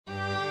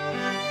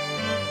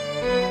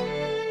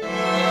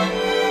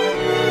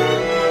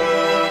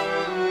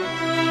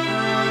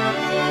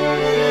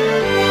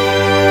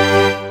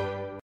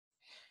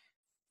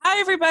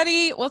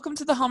everybody. Welcome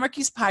to the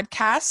Hallmarkies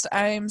podcast.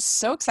 I'm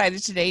so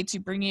excited today to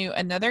bring you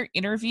another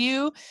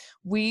interview.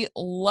 We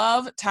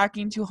love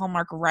talking to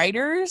Hallmark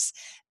writers,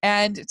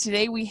 and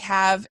today we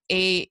have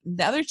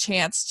another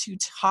chance to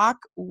talk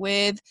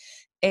with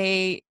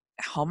a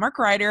Hallmark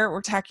writer. We're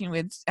talking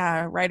with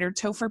writer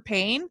Topher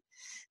Payne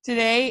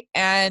today,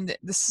 and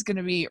this is going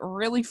to be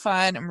really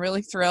fun. I'm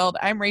really thrilled.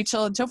 I'm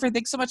Rachel, and Topher,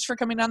 thanks so much for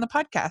coming on the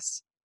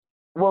podcast.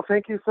 Well,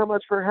 thank you so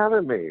much for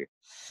having me.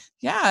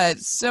 Yeah,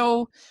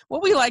 so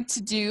what we like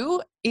to do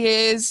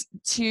is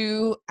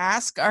to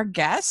ask our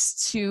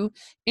guests to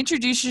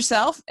introduce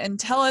yourself and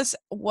tell us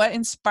what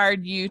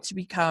inspired you to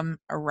become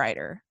a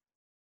writer.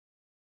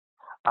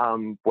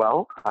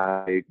 Well,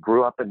 I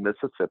grew up in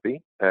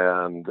Mississippi,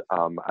 and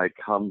I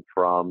come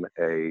from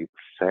a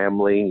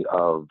family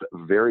of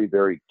very,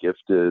 very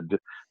gifted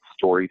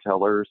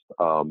storytellers.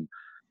 None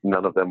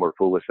of them were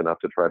foolish enough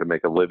to try to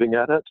make a living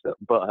at it,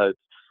 but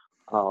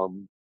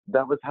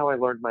that was how I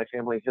learned my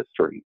family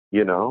history,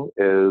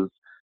 is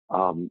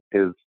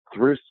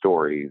through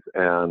stories.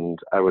 And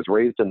I was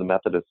raised in the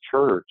Methodist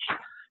Church,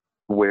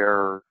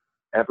 where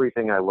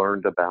everything I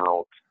learned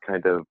about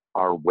kind of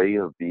our way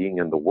of being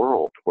in the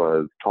world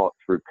was taught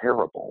through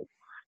parable.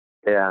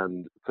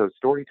 And so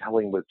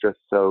storytelling was just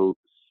so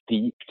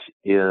steeped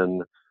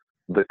in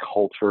the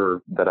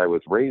culture that I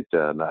was raised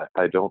in.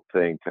 I don't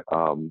think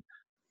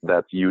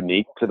that's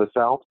unique to the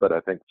South, but I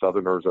think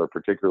Southerners are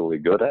particularly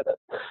good at it.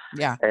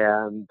 Yeah.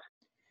 And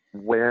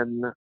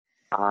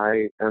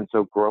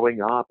so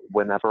growing up,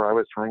 whenever I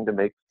was trying to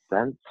make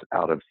sense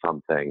out of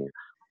something,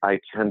 I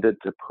tended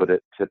to put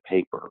it to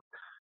paper.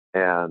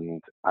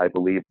 And I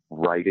believe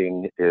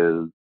writing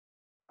is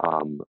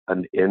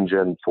an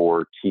engine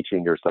for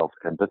teaching yourself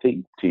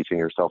empathy, teaching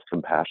yourself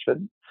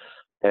compassion,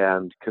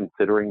 and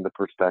considering the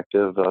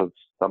perspective of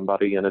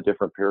somebody in a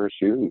different pair of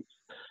shoes.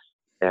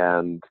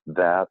 And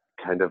that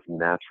kind of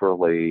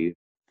naturally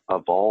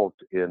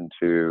evolved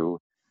into,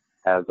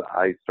 as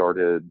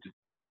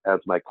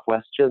my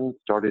questions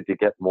started to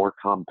get more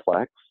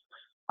complex,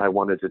 I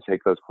wanted to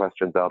take those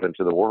questions out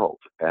into the world.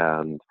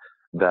 And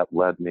that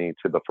led me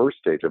to the first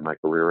stage of my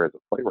career as a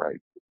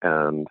playwright.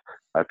 And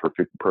I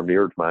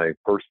premiered my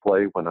first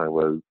play when I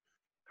was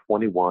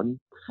 21.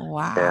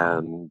 Wow.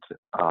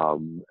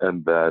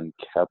 And then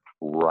kept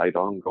right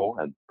on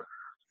going.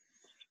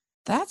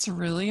 That's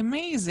really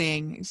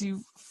amazing.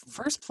 You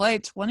first play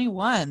at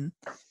 21.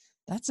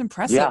 That's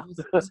impressive. Yeah.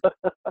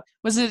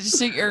 Was it just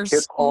at your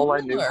It's school? all I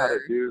knew how to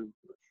do.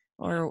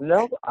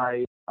 No,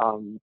 I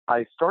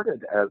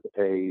started as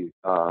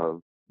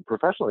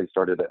professionally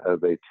started as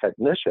a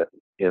technician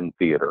in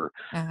theater.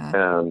 Uh-huh.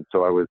 And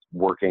so I was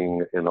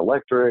working in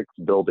electrics,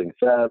 building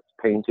sets,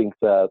 painting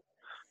sets,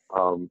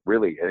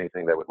 really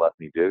anything that would let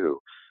me do.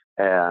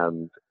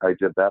 And I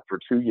did that for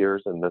 2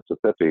 years in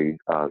Mississippi,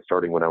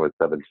 starting when I was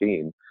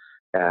 17.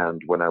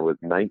 And when I was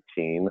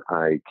 19,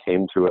 I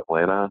came to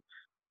Atlanta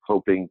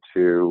hoping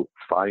to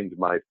find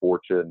my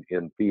fortune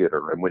in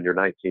theater. And when you're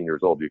 19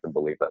 years old, you can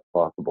believe that's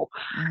possible.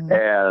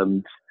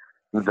 Mm-hmm.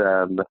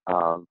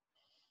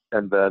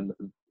 And then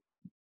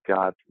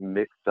got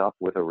mixed up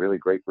with a really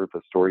great group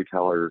of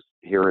storytellers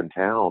here in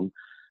town,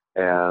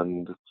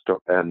 and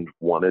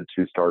wanted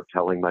to start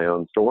telling my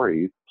own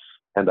stories.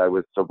 And I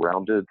was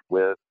surrounded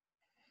with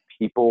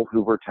people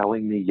who were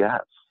telling me yes,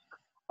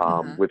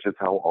 which is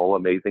how all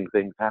amazing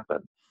things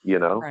happen,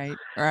 Right.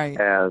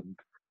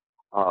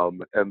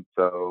 And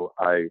so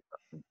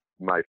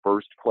my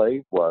first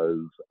play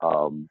was,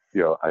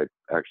 I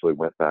actually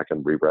went back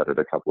and reread it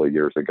a couple of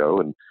years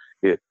ago, and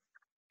it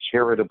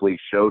charitably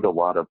showed a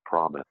lot of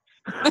promise.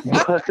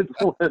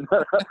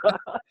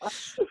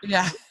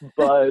 Yeah.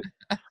 But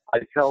I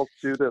tell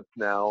students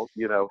now,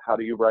 how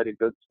do you write a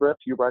good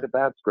script? You write a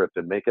bad script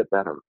and make it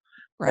better.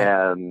 Right.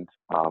 And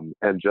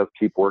just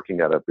keep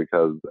working at it,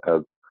 because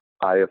as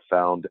I have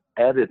found,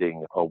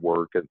 editing a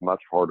work is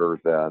much harder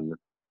than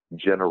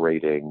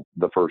generating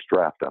the first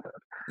draft of it.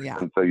 Yeah.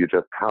 And so you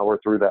just power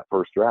through that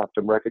first draft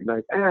and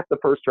recognize, the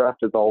first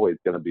draft is always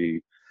going to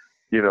be,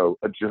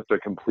 just a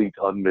complete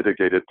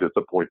unmitigated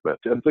disappointment.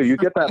 And so you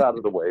get that out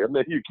of the way, and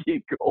then you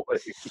keep going.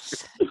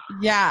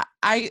 Yeah,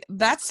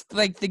 that's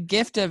like the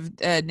gift of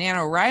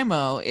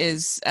NaNoWriMo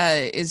is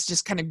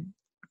just kind of,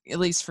 at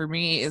least for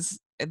me, is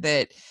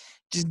that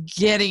just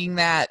getting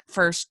that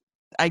first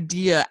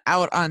idea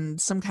out on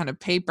some kind of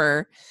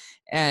paper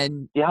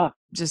and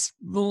just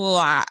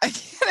blah,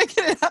 get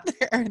it out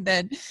there, and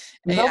then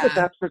but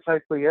that's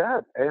precisely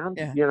it. And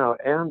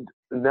and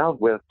now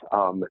with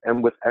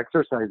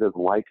exercises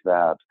like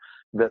that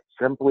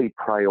simply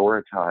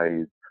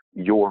prioritize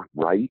your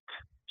right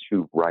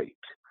to write.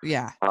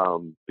 Yeah.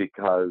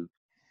 Because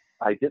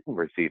I didn't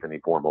receive any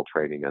formal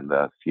training in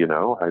this.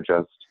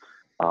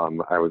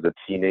 I was a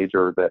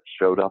teenager that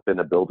showed up in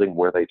a building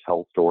where they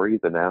tell stories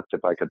and asked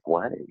if I could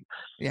play.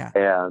 Yeah.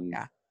 And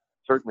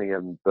certainly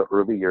in the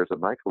early years of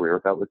my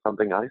career, that was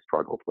something I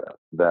struggled with,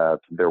 that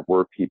there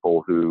were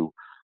people who,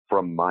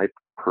 from my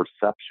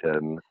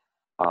perception,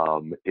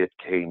 it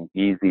came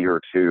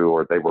easier to,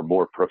 or they were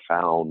more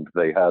profound.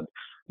 They had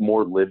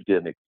more lived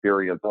in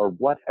experience or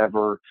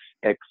whatever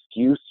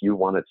excuse you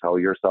want to tell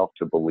yourself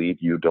to believe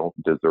you don't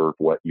deserve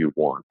what you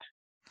want.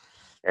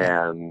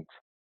 Yeah. And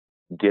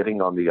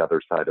getting on the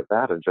other side of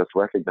that and just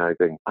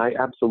recognizing I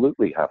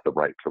absolutely have the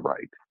right to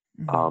write,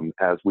 Mm-hmm.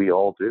 as we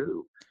all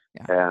do.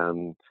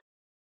 Yeah.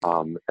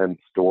 And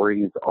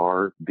stories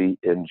are the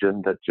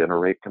engine that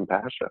generate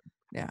compassion,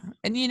 Yeah.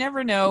 And you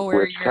never know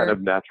where which kind you're,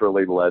 of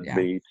naturally led yeah.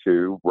 me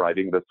to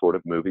writing the sort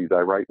of movies I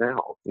write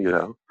now, you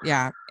know?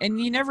 Yeah. And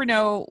you never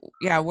know,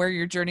 yeah, where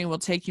your journey will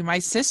take you. My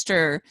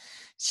sister,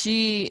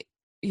 she,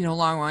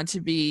 long wanted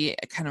to be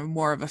kind of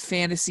more of a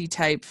fantasy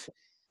type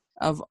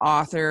of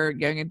author,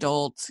 young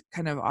adult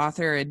kind of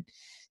author. And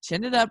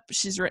ended up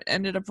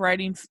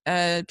writing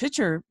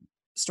picture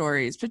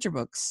stories, picture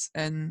books.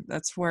 And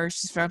that's where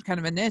she's found kind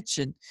of a niche.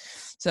 And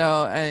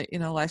so,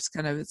 life's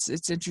kind of,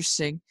 it's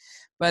interesting.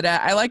 But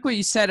I like what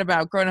you said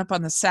about growing up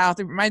on the South.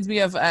 It reminds me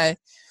of an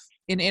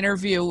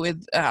interview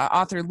with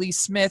author Lee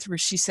Smith, where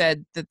she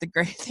said that the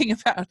great thing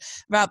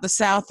about the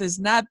South is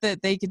not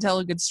that they can tell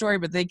a good story,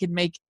 but they can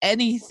make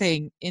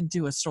anything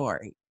into a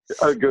story.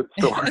 A good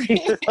story.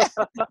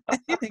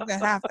 Anything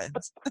that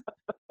happens.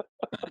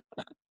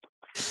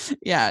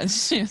 Yeah,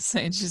 she was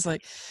saying, she's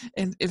like,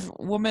 and if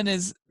a woman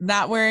is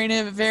not wearing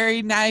a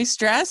very nice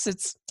dress,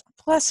 it's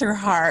bless her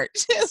heart.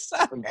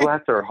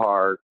 Bless her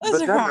heart. Bless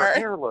But her then her heart.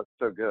 hair looks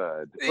so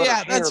good. But her Yeah,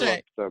 hair that's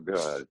right.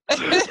 looks so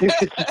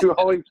good. You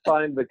always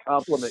find the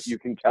compliment you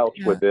can couch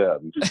Yeah.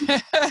 within.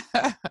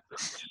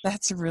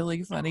 That's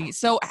really funny.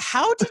 So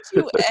how did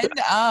you end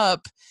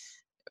up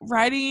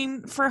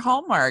writing for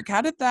Hallmark?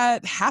 How did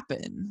that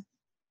happen?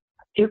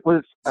 It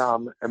was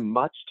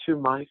much to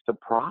my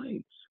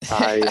surprise.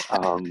 I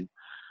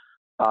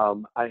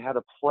had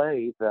a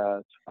play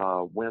that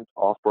went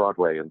off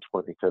Broadway in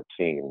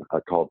 2015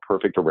 called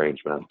Perfect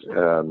Arrangement,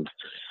 and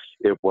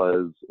it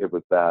was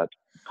that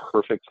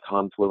perfect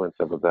confluence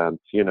of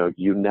events. You know,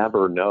 you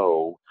never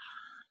know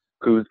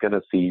who's going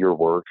to see your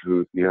work,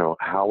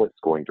 how it's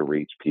going to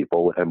reach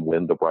people, and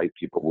when the right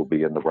people will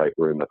be in the right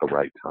room at the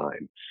right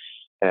time.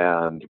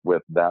 And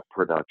with that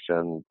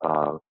production,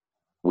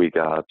 we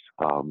got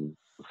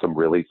some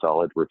really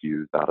solid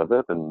reviews out of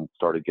it and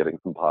started getting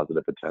some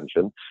positive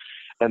attention.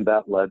 And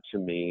that led to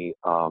me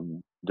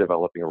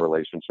developing a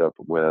relationship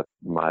with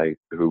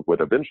who would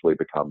eventually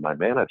become my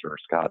manager,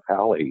 Scott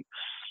Halley.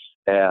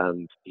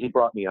 And he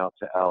brought me out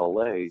to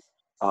LA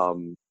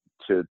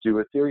to do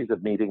a series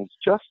of meetings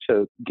just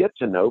to get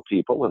to know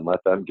people and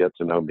let them get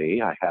to know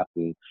me. I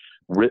hadn't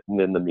written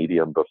in the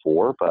medium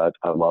before, but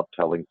I love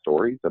telling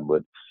stories and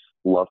would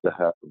love to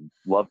have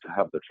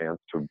the chance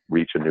to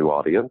reach a new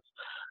audience.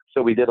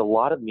 So we did a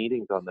lot of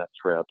meetings on that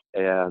trip,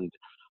 and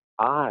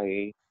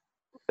I,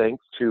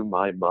 thanks to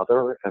my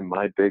mother and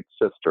my big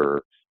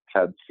sister,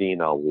 had seen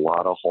a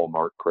lot of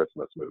Hallmark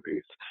Christmas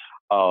movies.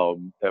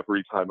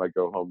 Every time I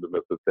go home to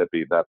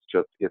Mississippi,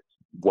 it's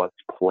what's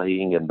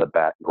playing in the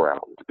background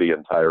the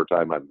entire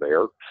time I'm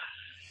there.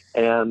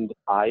 And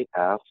I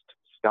asked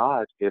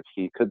Scott if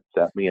he could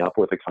set me up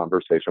with a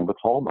conversation with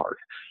Hallmark.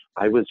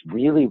 I was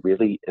really,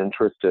 really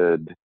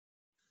interested,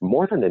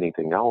 more than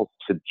anything else,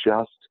 to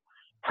just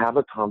have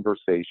a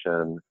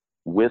conversation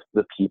with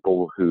the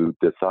people who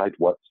decide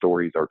what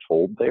stories are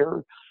told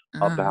there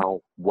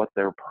about what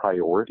their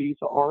priorities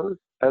are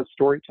as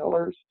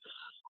storytellers.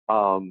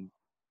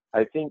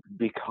 I think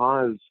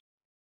because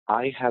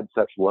I had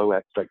such low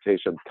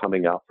expectations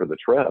coming out for the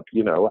trip,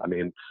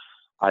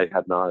 I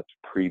had not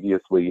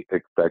previously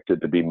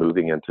expected to be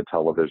moving into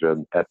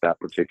television at that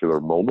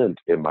particular moment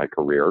in my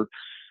career.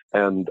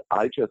 And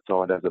I just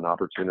saw it as an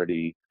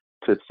opportunity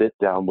to sit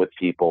down with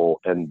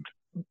people and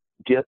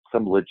get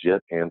some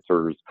legit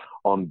answers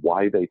on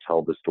why they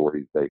tell the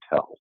stories they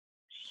tell.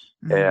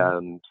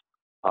 Mm-hmm.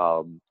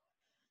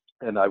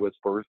 And I was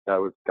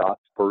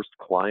Scott's first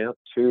client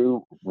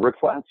to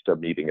request a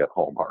meeting at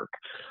Hallmark,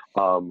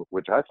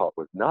 which I thought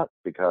was nuts,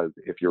 because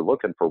if you're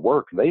looking for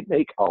work, they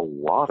make a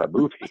lot of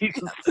movies.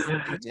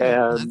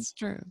 Yeah, that's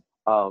true.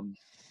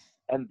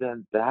 And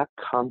then that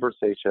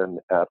conversation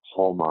at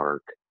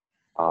Hallmark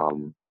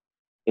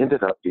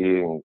ended up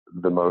being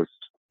the most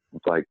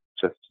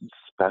just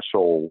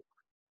special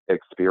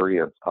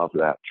experience of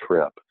that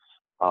trip.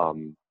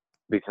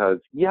 Because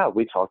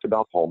we talked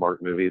about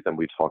Hallmark movies and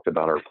we talked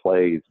about our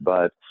plays,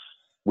 but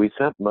we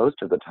spent most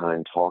of the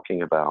time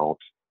talking about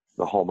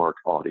the Hallmark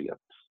audience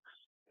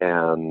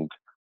and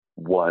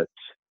what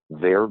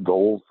their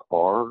goals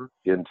are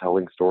in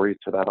telling stories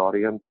to that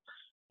audience.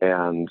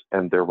 And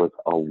there was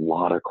a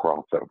lot of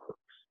crossover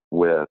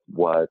with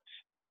what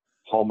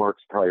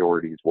Hallmark's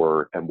priorities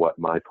were and what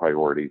my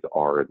priorities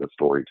are as a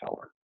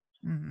storyteller.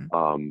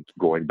 Mm-hmm.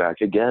 Going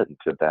back again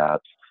to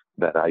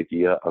that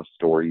idea of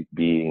stories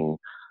being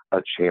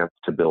a chance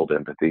to build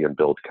empathy and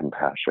build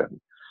compassion.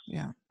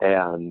 Yeah.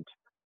 And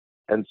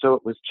so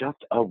it was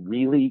just a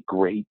really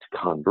great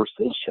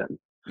conversation.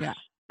 Yeah.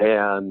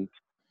 And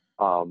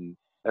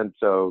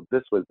so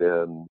this was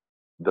in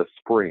the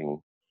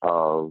spring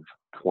of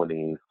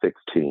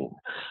 2016.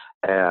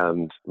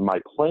 And my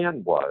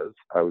plan was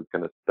I was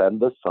going to spend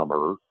the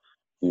summer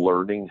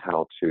learning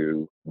how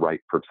to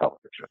write for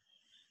television.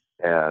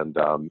 And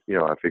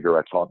I figure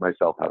I taught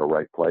myself how to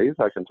write plays.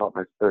 I can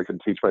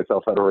teach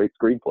myself how to write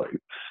screenplays.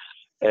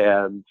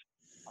 And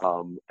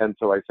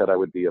so I said I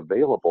would be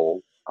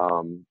available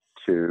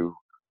to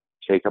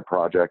take a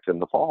project in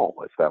the fall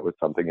if that was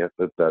something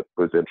that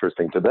was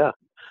interesting to them.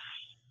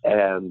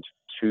 And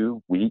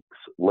 2 weeks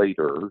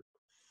later,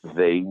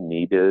 they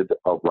needed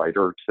a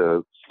writer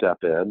to step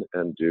in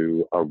and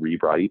do a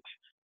rewrite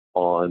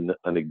on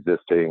an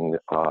existing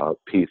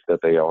piece that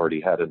they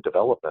already had in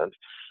development.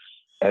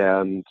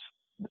 And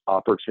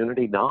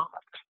opportunity knocked.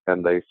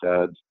 And they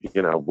said,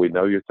 we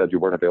know you said you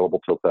weren't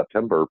available till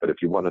September, but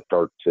if you want to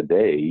start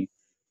today,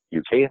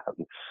 you can.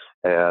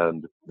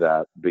 And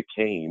that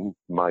became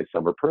My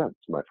Summer Prince,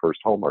 my first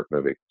Hallmark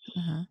movie.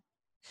 Uh-huh.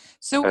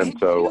 So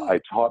I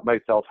taught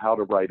myself how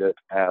to write it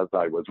as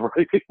I was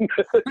writing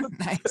it.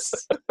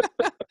 Nice.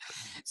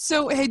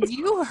 So had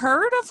you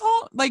heard of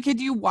had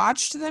you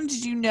watched them?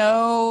 Did you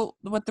know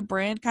what the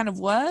brand kind of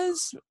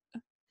was?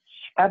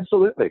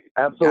 Absolutely.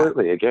 Yeah.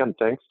 Again,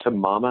 thanks to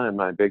Mama and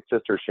my big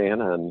sister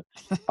Shannon,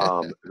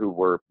 who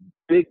were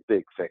big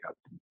fans.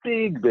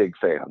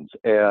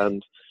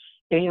 And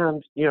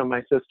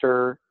my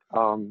sister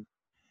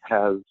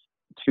has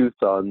 2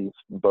 sons,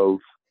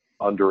 both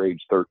under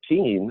age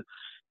 13,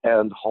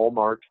 and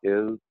Hallmark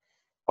is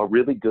a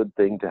really good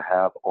thing to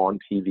have on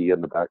TV in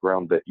the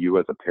background that you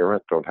as a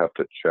parent don't have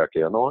to check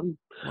in on.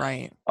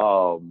 Right.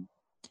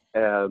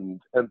 And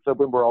so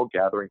when we're all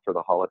gathering for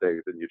the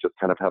holidays and you just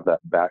kind of have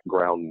that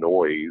background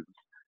noise,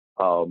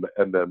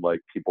 and then like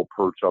people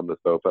perch on the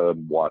sofa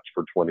and watch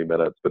for 20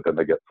 minutes, but then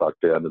they get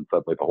sucked in and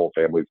suddenly the whole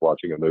family's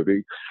watching a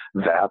movie,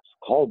 that's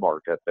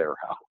Hallmark at their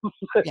house.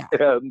 Yeah.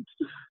 And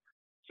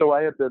so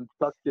I had been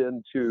sucked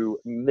into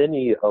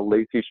many a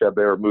Lacey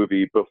Chabert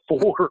movie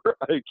before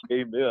I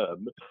came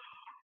in.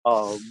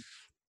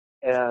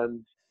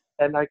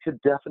 And I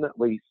could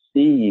definitely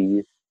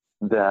see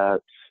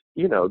that,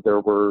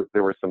 there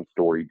were some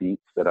story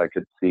beats that I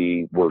could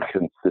see were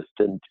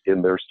consistent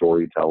in their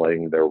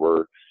storytelling. There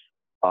were,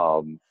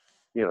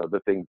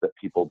 the things that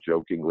people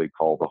jokingly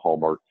call the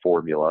Hallmark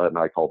formula, and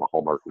I call the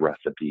Hallmark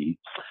recipe.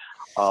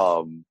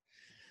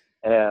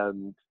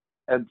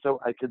 And so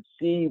I could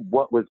see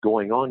what was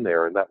going on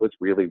there, and that was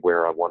really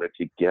where I wanted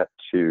to get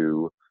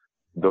to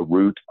the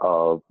root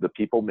of the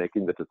people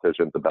making the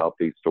decisions about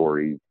these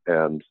stories,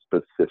 and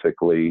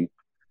specifically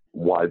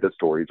why the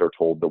stories are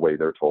told the way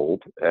they're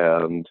told,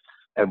 and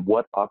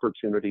what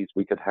opportunities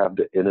we could have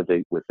to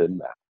innovate within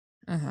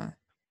that. Uh-huh.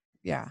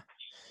 Yeah.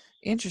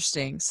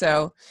 Interesting.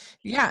 So,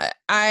 yeah,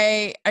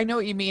 I know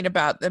what you mean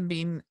about them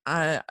being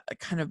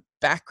kind of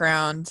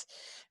background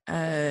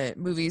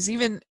movies.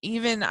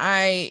 Even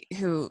I,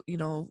 who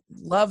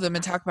love them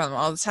and talk about them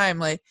all the time,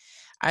 like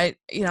I'll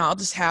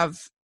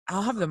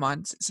have them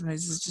on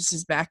sometimes. It's just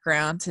as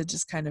background to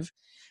just kind of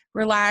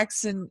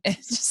relax and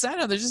just, I don't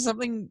know, there's just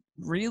something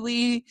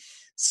really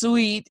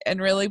sweet and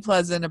really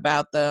pleasant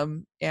about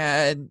them.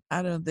 And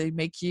I don't know, they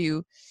make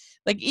you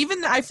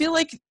even, I feel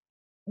like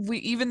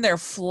even their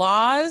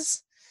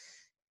flaws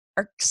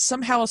are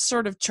somehow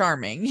sort of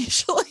charming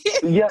usually.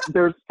 Yeah,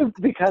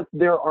 because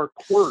there are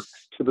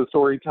quirks to the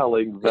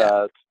storytelling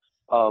that,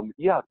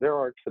 there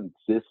are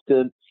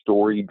consistent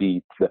story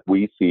beats that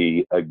we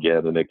see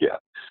again and again.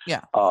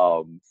 Yeah.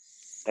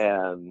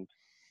 And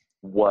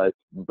what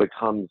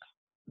becomes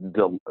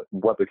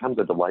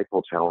a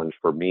delightful challenge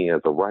for me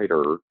as a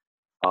writer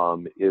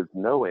is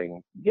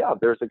knowing,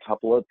 there's a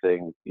couple of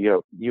things.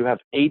 You have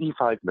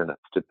 85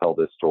 minutes to tell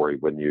this story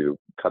when you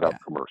cut out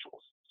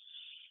commercials.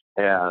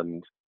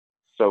 And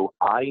so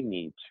I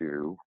need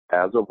to,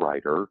 as a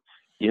writer,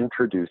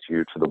 introduce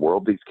you to the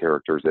world these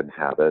characters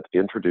inhabit,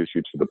 introduce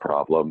you to the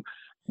problem,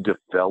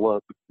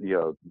 develop,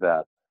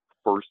 that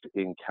first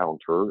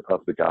encounter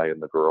of the guy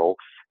and the girl,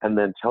 and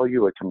then tell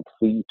you a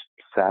complete,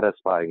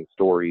 satisfying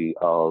story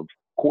of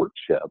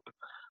courtship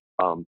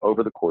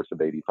over the course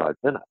of 85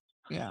 minutes.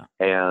 Yeah.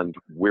 And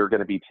we're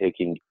going to be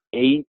taking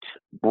 8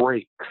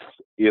 breaks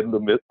in the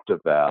midst of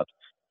that,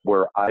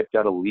 where I've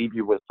got to leave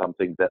you with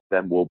something that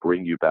then will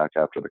bring you back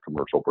after the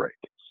commercial break.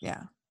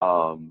 Yeah.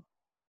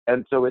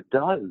 And so it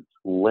does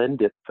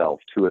lend itself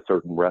to a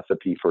certain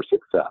recipe for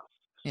success.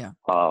 Yeah.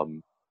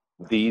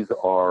 These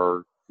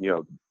are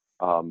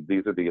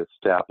the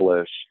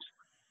established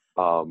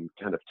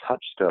kind of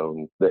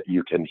touchstones that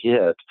you can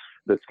hit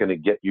that's going to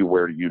get you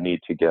where you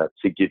need to get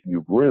to give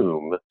you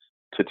room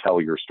to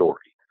tell your story.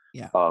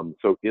 Yeah.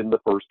 So in the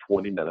first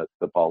 20 minutes,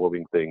 the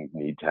following things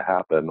need to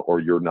happen, or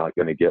you're not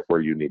going to get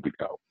where you need to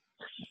go.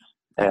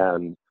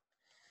 And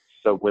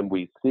so when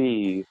we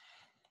see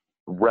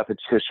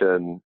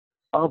repetition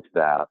of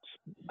that,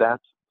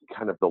 that's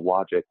kind of the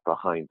logic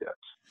behind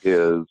it,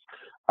 is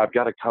I've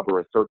got to cover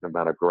a certain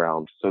amount of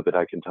ground so that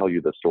I can tell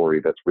you the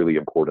story that's really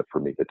important for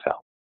me to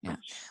tell. Yeah.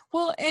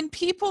 Well, and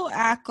people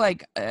act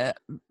like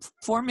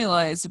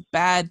formula is a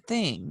bad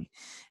thing.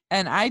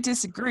 And I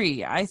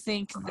disagree. I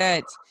think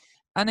that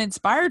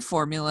uninspired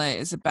formula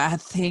is a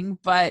bad thing,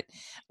 but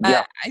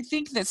I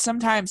think that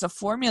sometimes a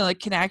formula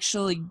can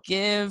actually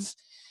give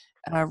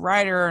a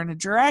writer and a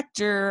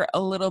director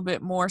a little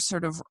bit more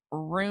sort of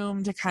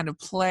room to kind of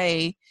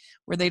play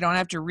where they don't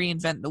have to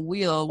reinvent the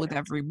wheel with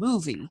every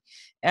movie.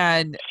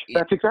 And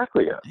That's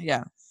exactly it.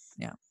 yeah.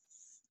 Yeah.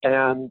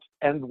 And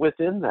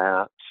within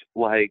that,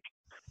 like,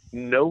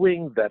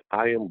 knowing that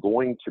I am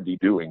going to be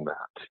doing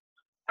that,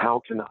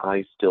 how can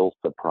I still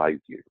surprise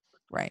you?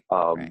 Right.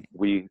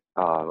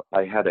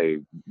 I had a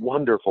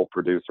wonderful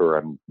producer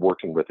I'm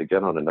working with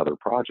again on another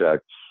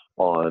project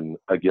on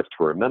A Gift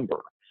to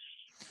Remember.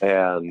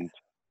 And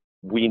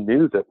we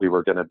knew that we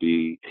were going to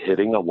be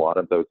hitting a lot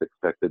of those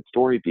expected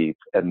story beats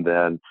and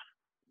then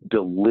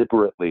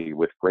deliberately,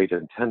 with great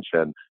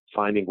intention,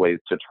 finding ways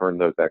to turn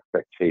those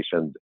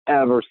expectations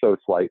ever so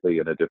slightly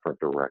in a different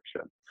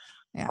direction,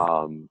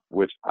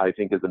 which I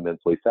think is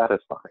immensely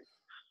satisfying.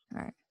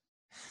 Right.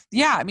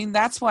 Yeah, I mean,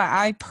 that's why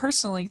I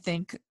personally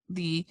think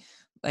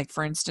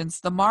for instance,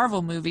 the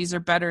Marvel movies are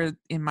better,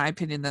 in my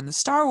opinion, than the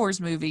Star Wars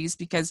movies,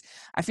 because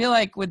I feel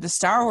like with the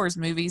Star Wars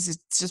movies,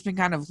 it's just been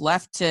kind of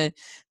left to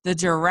the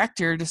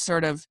director to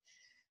sort of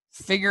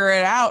figure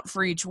it out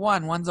for each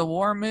one. One's a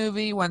war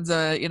movie, one's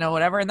a,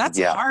 whatever. And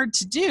that's hard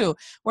to do.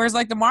 Whereas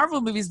like the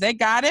Marvel movies, they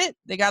got it.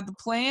 They got the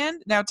plan.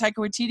 Now Taika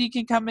Waititi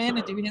can come in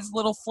and do his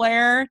little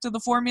flair to the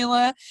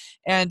formula,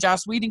 and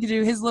Joss Whedon can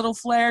do his little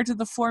flair to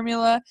the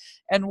formula,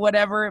 and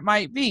whatever it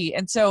might be.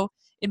 And so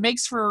it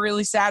makes for a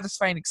really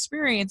satisfying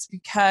experience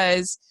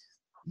because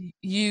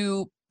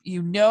you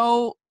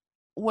know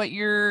what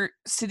you're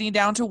sitting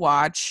down to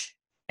watch,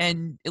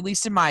 and at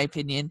least in my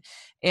opinion,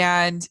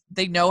 and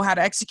they know how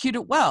to execute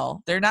it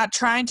well. They're not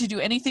trying to do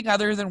anything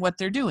other than what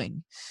they're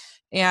doing.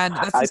 And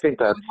that's I think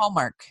that's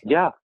Hallmark.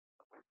 Yeah.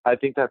 I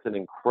think that's an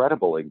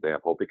incredible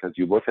example, because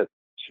you look at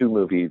two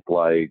movies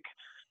like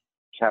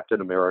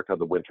Captain America,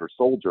 the Winter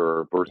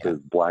Soldier versus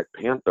Black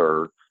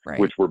Panther,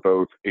 which were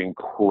both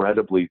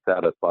incredibly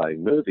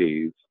satisfying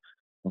movies,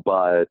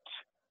 but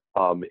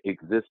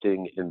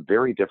existing in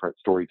very different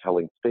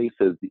storytelling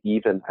spaces,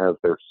 even as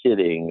they're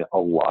hitting a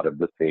lot of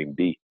the same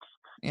beats.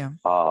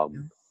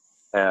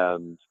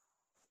 And,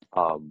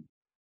 I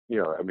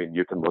mean,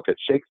 you can look at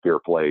Shakespeare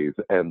plays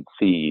and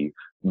see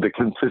the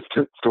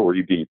consistent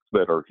story beats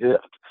that are hit.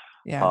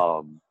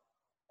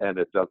 And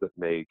it doesn't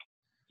make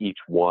each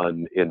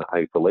one in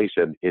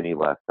isolation any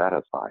less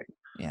satisfying.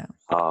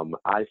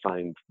 I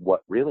find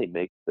what really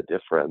makes the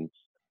difference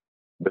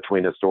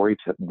between a story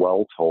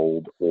well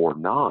told or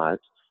not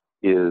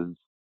is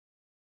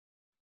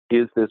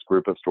this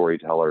group of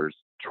storytellers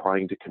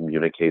trying to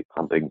communicate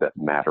something that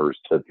matters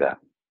to them.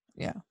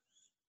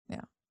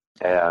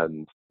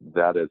 And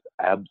that is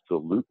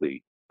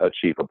absolutely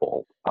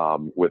achievable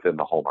within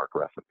the Hallmark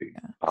recipe.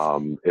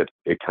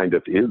 It kind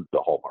of is the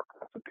Hallmark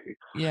recipe.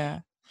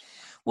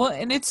 Well,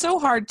 and it's so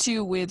hard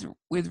too with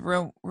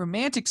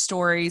romantic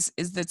stories,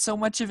 is that so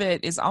much of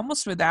it is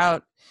almost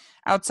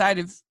outside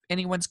of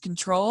anyone's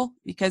control,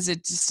 because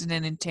it's just an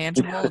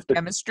intangible of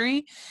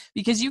chemistry.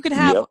 Because you can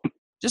have,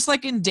 just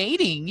like in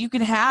dating, you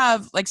can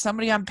have like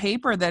somebody on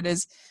paper that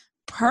is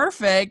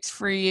perfect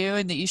for you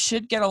and that you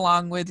should get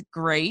along with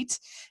great,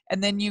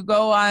 and then you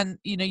go on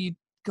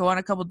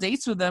a couple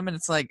dates with them and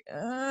it's like,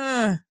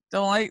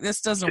 don't like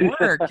this, doesn't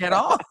work at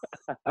all.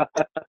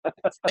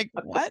 It's like,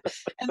 what?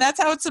 And that's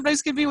how it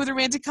sometimes can be with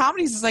romantic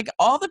comedies. It's like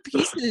all the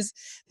pieces,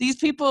 these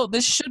people,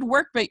 this should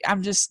work, but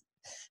I'm just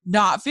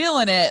not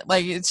feeling it.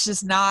 Like, it's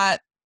just not.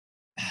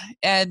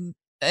 And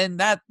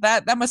that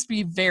must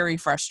be very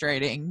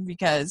frustrating,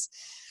 because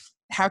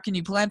how can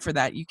you plan for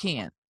that? You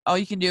can't. All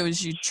you can do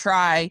is you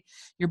try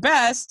your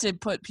best to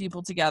put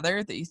people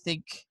together that you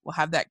think will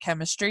have that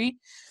chemistry,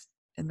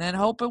 and then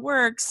hope it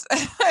works,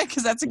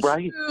 because that's a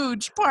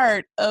huge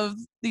part of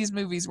these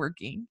movies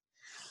working.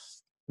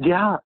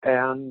 Yeah,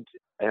 and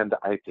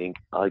I think,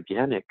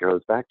 again, it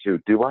goes back to,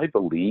 do I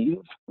believe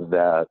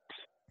that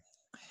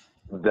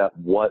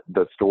what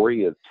the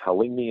story is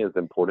telling me is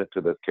important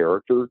to this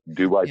character?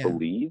 Do I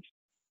believe?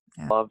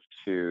 I love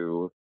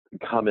to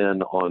come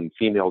in on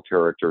female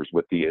characters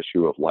with the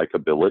issue of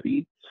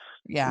likability,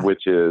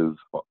 which is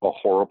a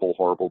horrible,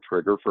 horrible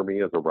trigger for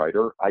me as a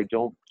writer. I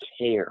don't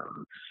care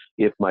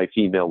if my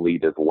female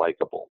lead is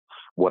likable.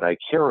 What I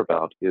care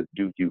about is,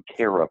 do you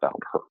care about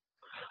her?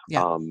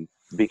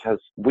 Because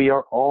we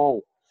are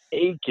all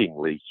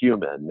achingly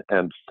human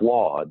and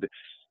flawed.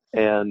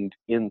 And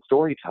in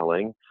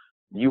storytelling,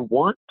 you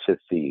want to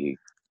see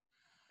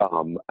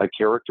a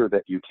character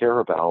that you care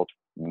about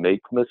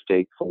make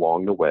mistakes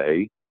along the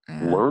way,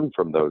 learn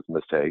from those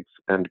mistakes,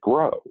 and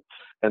grow.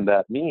 And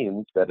that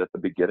means that at the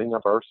beginning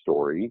of our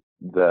story,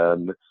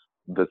 then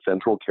the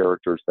central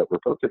characters that we're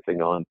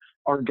focusing on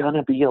are going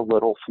to be a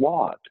little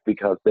flawed,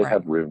 because they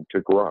have room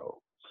to grow.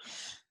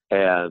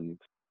 And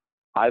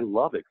I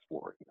love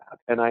exploring that.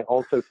 And I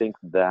also think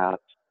that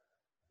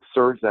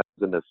serves as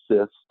an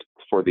assist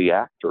for the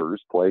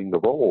actors playing the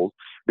roles,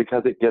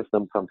 because it gives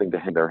them something to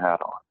hang their hat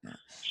on.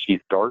 She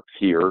starts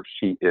here,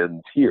 she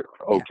ends here.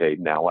 Okay,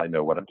 now I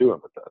know what I'm doing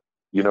with this.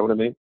 You know what I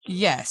mean?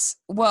 Yes.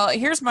 Well,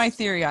 here's my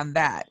theory on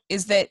that,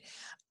 is that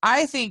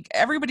I think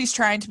everybody's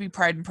trying to be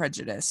Pride and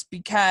Prejudice,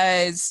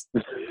 because,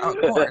 of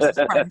course, it's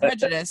Pride and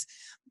Prejudice,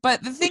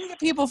 But the thing that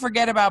people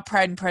forget about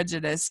Pride and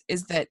Prejudice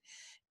is that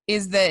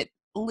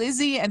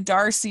Lizzie and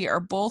Darcy are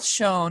both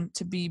shown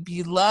to be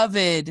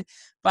beloved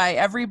by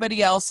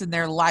everybody else in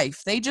their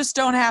life. They just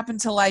don't happen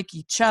to like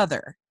each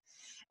other.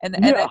 And I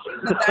think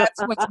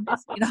that's what's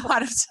missing a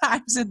lot of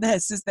times in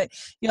this, is that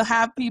you'll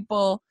have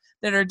people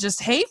that are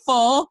just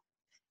hateful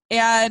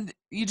and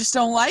you just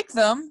don't like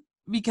them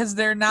because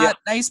they're not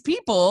nice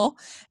people.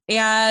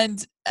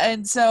 And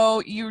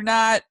so you're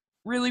not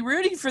really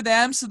rooting for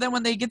them. So then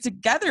when they get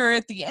together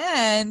at the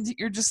end,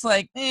 you're just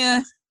like,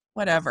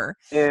 whatever.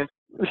 Yeah.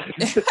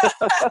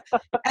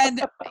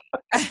 And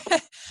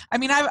I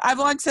mean, I've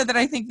long said that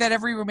I think that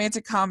every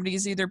romantic comedy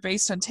is either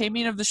based on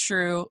Taming of the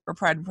Shrew or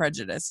Pride and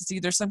Prejudice. It's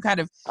either some kind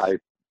of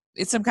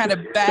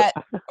bet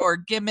or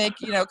gimmick,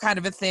 kind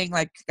of a thing,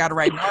 like got to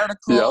write an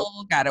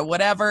article, got to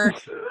whatever,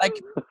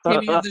 like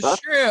Taming of the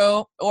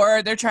Shrew,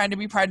 or they're trying to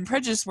be Pride and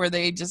Prejudice where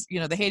they just,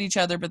 they hate each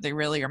other, but they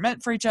really are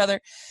meant for each other.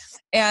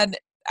 And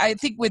I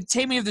think with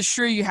Taming of the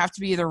Shrew, you have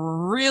to be either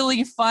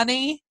really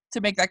funny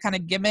to make that kind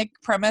of gimmick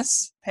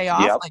premise pay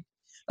off,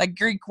 like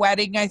Greek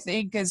Wedding, I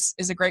think is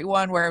a great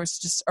one where it was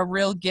just a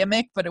real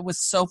gimmick, but it was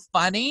so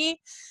funny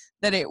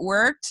that it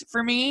worked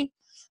for me.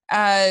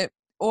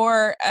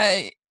 Or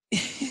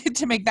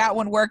to make that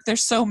one work,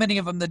 there's so many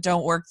of them that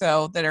don't work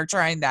though, that are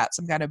trying that,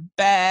 some kind of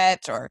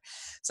bet or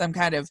some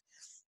kind of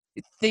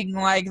thing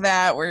like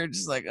that, where you're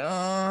just like,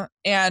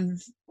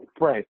 and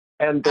right.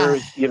 And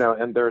there's,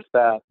 and there's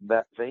that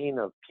vein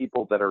of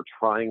people that are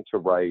trying to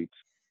write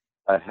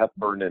a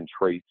Hepburn and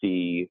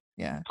Tracy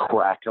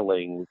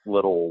crackling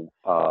little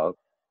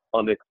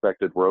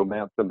unexpected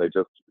romance, and they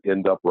just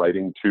end up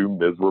writing two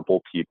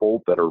miserable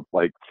people that are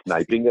like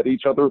sniping at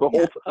each other the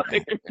whole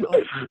time.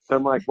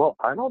 I'm like, well,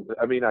 I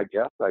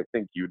guess I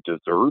think you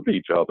deserve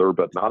each other,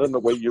 but not in the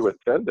way you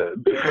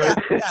intended.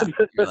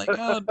 You're like,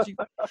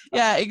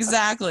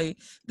 exactly.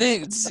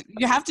 You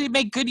have to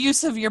make good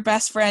use of your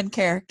best friend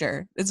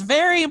character. It's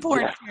very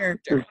important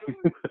character.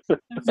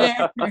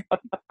 Very.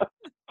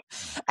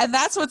 And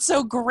that's what's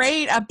so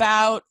great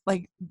about,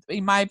 like,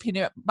 in my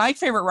opinion, my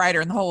favorite writer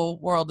in the whole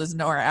world is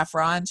Nora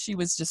Ephron. She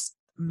was just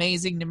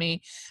amazing to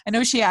me. I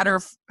know she had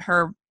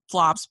her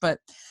flops, but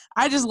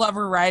I just love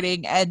her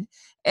writing. And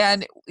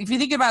if you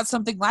think about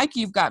something like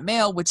You've Got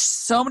Mail, which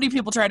so many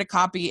people try to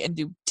copy and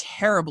do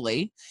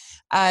terribly,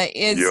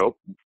 is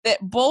that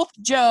both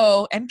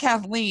Joe and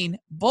Kathleen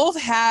both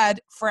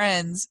had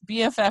friends,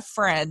 BFF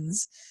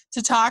friends,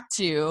 to talk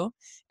to.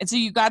 And so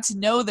you got to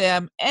know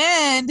them,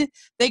 and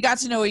they got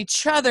to know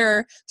each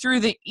other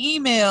through the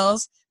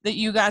emails that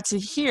you got to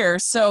hear.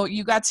 So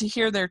you got to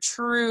hear their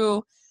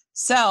true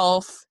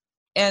self,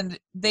 and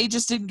they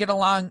just didn't get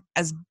along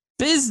as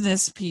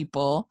business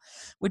people,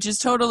 which is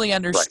totally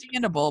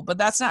understandable, but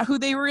that's not who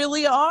they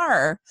really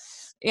are.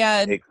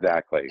 And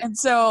exactly. And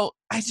so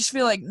I just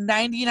feel like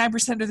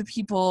 99% of the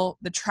people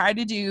that try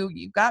to do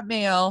You've Got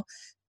Mail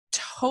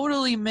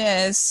totally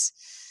miss.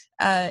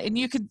 And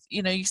you could,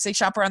 you say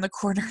Shop Around the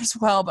Corner as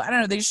well, but I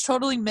don't know, they just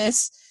totally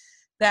miss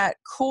that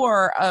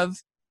core of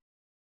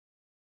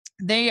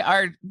they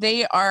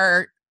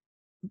are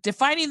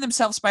defining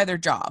themselves by their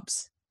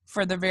jobs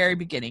for the very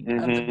beginning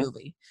of the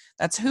movie.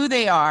 That's who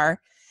they are.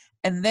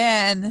 And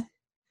then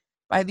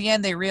by the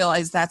end, they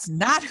realize that's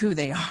not who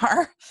they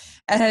are.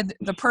 And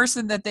the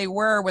person that they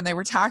were when they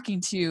were talking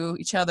to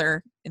each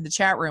other in the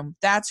chat room,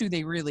 that's who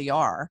they really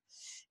are.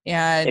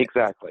 And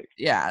exactly.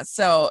 Yeah.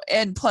 So,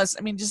 and plus,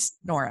 just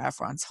Nora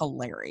Ephron's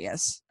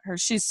hilarious.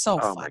 She's so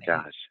funny. Oh my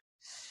gosh.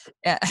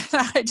 Yeah,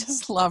 I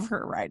just love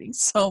her writing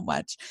so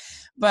much.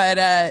 But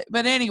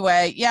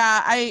anyway,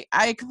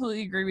 I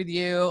completely agree with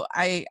you.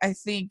 I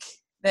think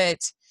that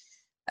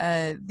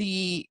I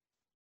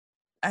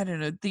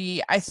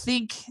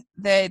think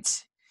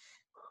that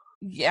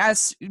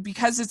yes,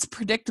 because it's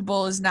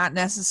predictable is not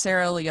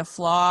necessarily a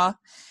flaw.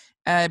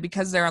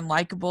 Because they're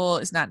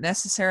unlikable is not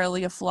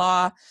necessarily a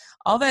flaw.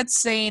 All that's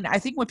saying, I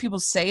think when people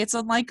say it's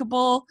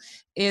unlikable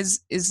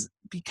is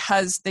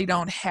because they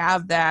don't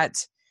have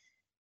that,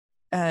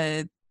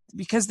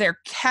 because they're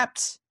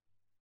kept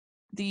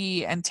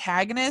the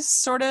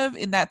antagonist sort of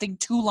in that thing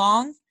too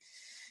long.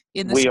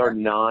 We are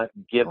not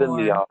given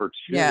the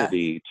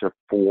opportunity to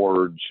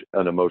forge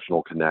an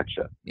emotional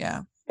connection.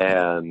 Yeah.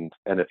 And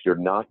if you're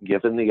not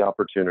given the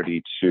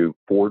opportunity to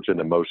forge an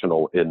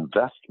emotional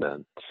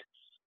investment,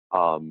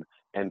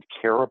 and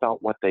care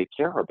about what they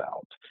care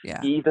about,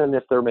 even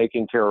if they're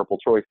making terrible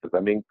choices.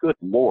 Good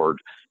Lord,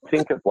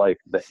 think of like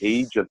the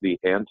age of the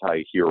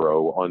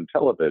anti-hero on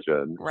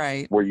television,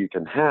 where you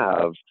can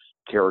have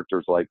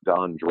characters like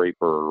Don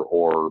Draper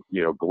or,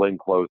 Glenn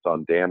Close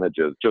on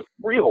Damages, just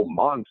real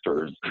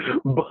monsters.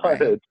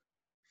 But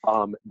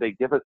they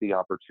give us the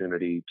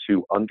opportunity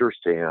to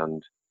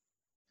understand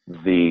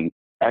the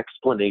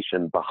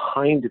explanation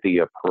behind the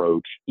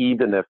approach,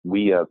 even if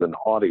we as an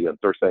audience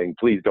are saying,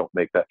 please don't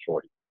make that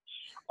choice.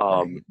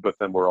 But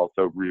then we're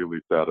also really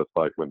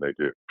satisfied when they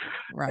do.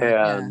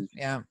 And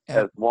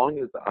as long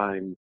as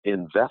I'm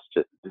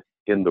invested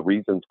in the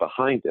reasons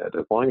behind it,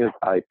 as long as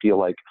I feel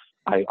like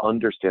I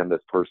understand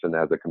this person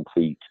as a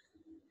complete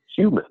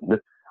human,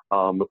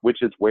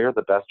 which is where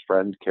the best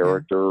friend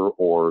character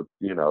or,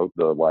 you know,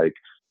 the like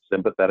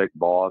sympathetic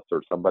boss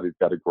or somebody's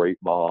got a great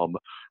mom,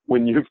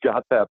 when you've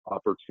got that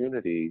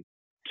opportunity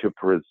to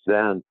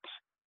present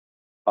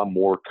a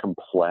more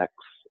complex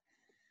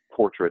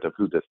portrait of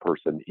who this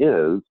person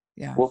is,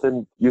 well,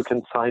 then you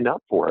can sign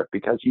up for it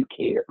because you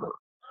care.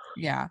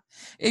 Yeah.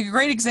 A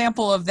great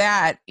example of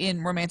that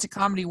in romantic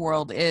comedy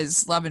world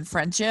is Love and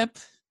Friendship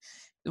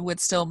with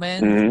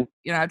Stillman. Mm-hmm.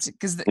 You know,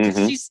 because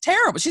she's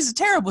terrible. She's a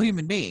terrible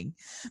human being.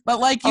 But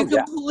like you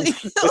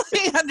completely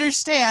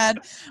understand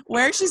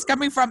where she's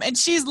coming from. And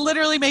she's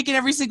literally making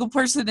every single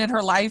person in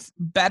her life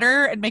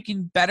better and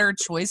making better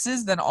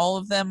choices than all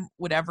of them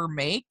would ever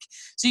make.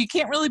 So you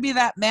can't really be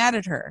that mad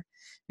at her.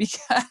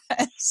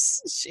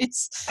 Because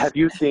she's. Have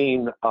you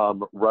seen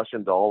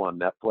Russian Doll on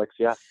Netflix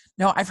yet?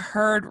 No, I've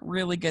heard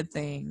really good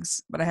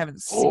things, but I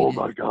haven't seen it. Oh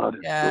my God,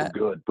 it's so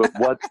good. But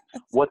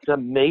what's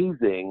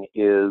amazing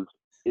is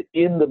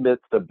in the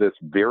midst of this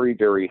very,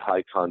 very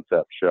high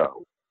concept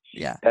show,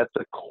 at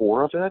the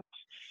core of it,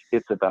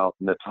 it's about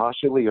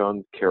Natasha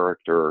Lyonne's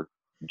character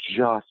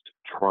just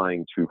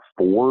trying to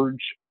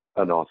forge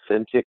an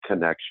authentic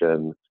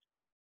connection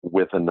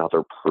with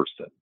another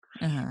person.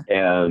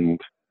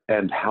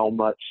 And how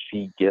much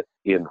she gets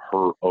in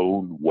her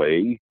own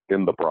way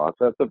in the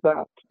process of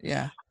that.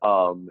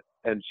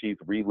 And she's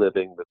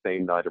reliving the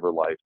same night of her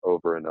life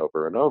over and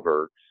over and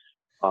over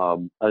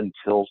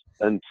until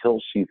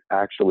she's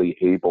actually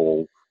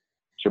able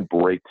to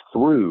break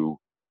through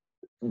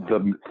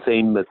the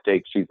same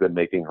mistakes she's been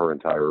making her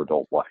entire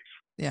adult life.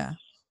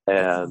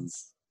 And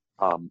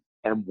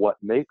what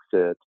makes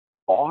it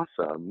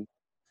awesome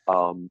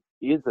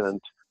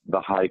isn't the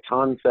high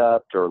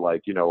concept or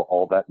like, you know,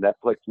 all that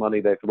Netflix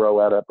money they throw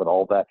at it, but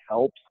all that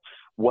helps.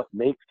 What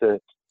makes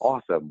it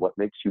awesome, what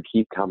makes you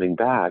keep coming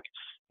back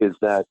is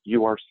that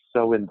you are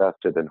so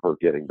invested in her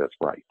getting this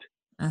right,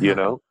 you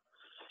know?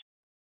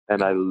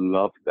 And I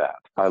love that.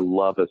 I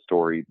love a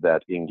story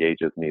that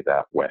engages me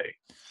that way.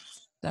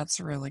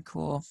 That's really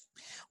cool.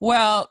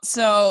 Well,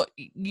 so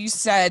you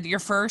said your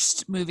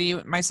first movie,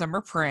 My Summer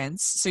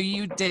Prince. So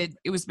you did,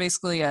 it was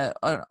basically a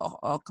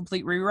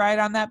complete rewrite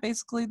on that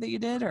basically that you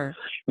did, or?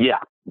 Yeah,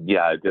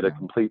 I did a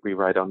complete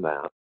rewrite on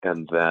that.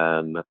 And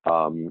then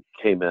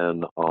came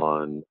in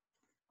on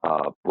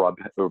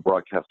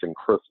Broadcasting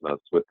Christmas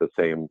with the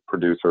same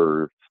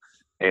producer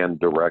and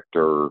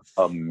director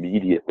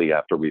immediately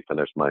after we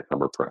finished My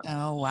Summer Prince.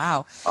 Oh,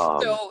 wow.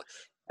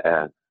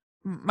 And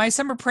My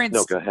Summer Prince.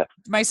 No, go ahead.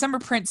 My Summer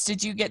Prince,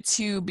 did you get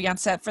to be on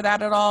set for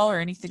that at all or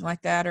anything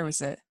like that, or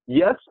was it?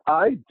 Yes,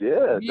 I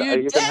did. You I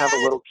even did? have a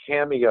little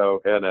cameo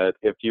in it.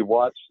 If you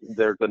watch,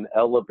 there's an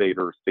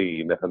elevator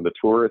scene, and the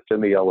tourist in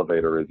the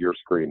elevator is your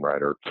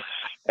screenwriter.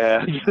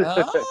 And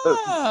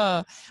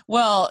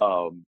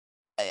well,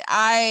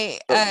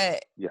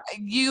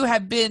 you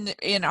have been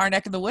in our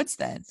neck of the woods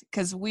then,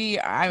 because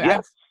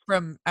I'm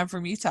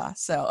from Utah,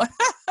 so.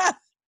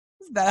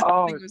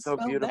 It's so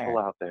beautiful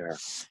out there.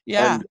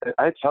 Yeah. And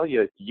I tell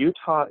you,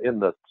 Utah in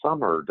the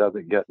summer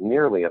doesn't get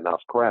nearly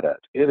enough credit.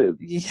 It is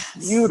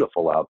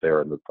beautiful out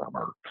there in the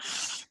summer.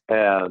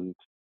 And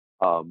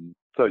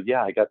so,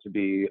 yeah, I got to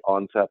be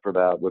on set for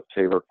that with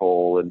Taylor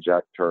Cole and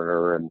Jack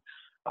Turner and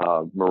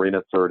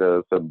Marina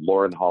Sirtis, and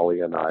Lauren Holly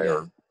and I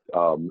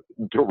are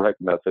direct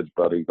message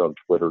buddies on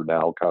Twitter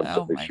now,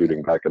 constantly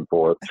shooting back and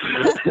forth.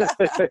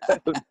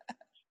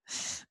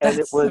 And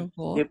it was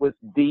it was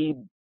the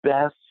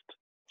best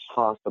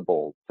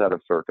possible set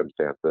of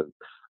circumstances.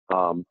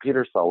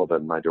 Peter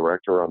Sullivan, my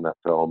director on that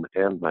film,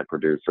 and my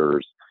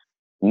producers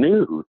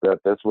knew that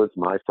this was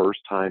my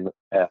first time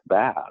at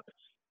bat,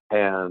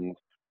 and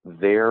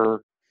their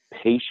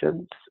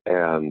patience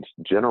and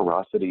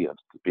generosity of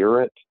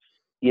spirit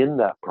in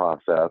that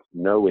process,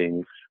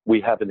 knowing we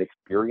have an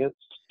experienced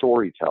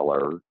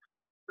storyteller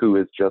who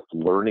is just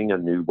learning a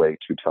new way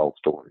to tell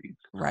stories.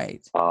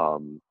 Right.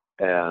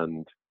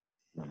 And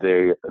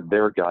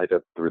their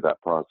guidance through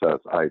that process,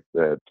 I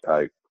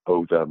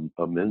owe them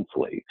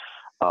immensely.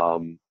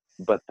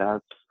 But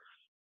that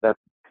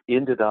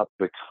ended up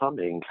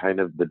becoming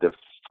kind of the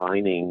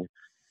defining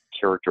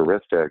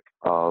characteristic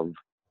of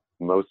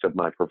most of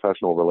my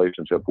professional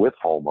relationship with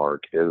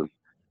Hallmark is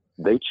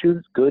they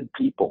choose good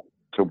people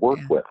to work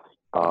with,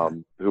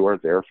 who are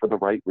there for the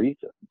right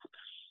reasons.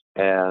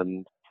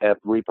 And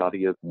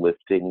everybody is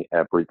lifting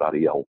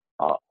everybody else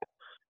up.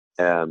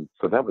 And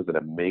so that was an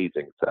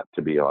amazing set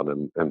to be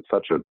on and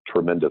such a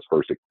tremendous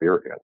first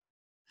experience.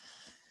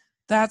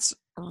 That's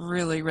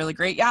really, really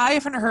great. Yeah, I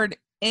haven't heard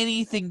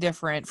anything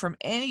different from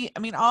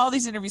all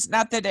these interviews.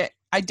 Not that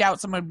I doubt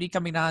someone would be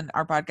coming on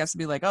our podcast and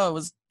be like, oh, it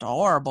was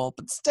horrible,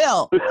 but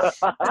still,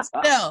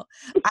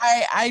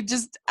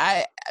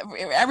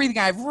 everything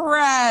I've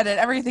read and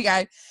everything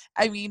I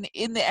mean,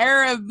 in the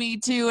era of Me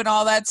Too and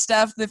all that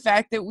stuff, the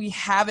fact that we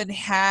haven't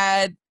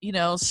had,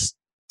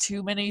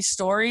 too many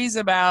stories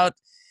about,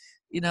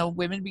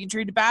 women being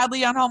treated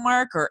badly on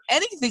Hallmark or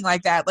anything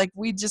like that. Like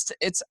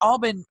it's all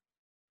been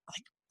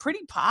like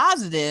pretty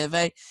positive.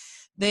 I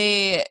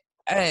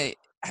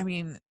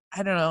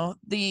don't know.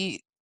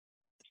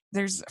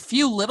 there's a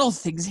few little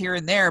things here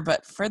and there,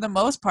 but for the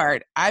most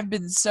part, I've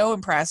been so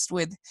impressed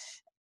with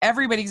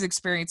everybody's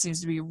experience.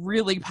 Seems to be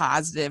really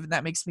positive, and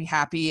that makes me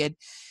happy.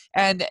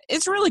 And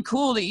it's really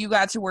cool that you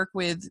got to work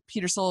with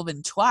Peter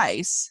Sullivan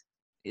twice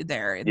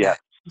there, and Yes.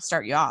 that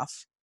start you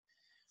off.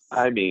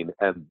 I mean,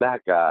 and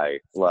that guy,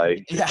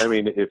 like, Yeah. I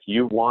mean, if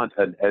you want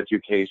an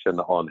education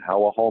on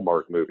how a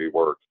Hallmark movie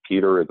works,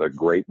 Peter is a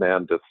great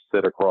man to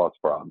sit across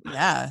from.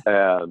 Yeah.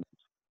 And,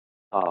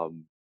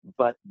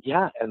 but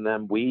yeah, and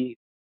then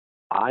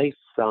I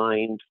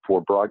signed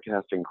for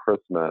Broadcasting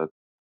Christmas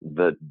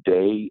the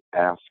day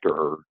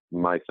after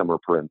My Summer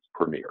Prince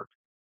premiered.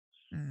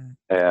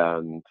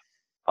 And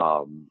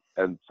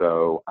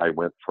so I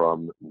went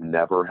from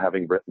never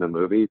having written a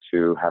movie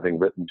to having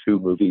written 2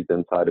 movies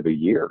inside of a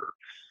year.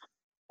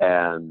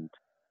 And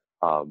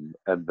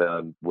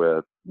then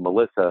with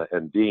Melissa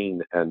and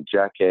Dean and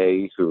Jack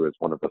A., who is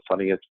one of the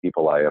funniest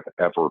people I have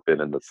ever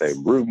been in the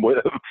same room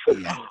with.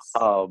 Yes.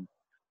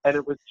 And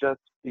it was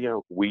just,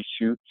 we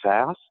shoot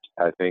fast.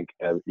 I think,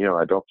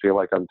 I don't feel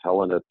like I'm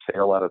telling a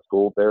tale out of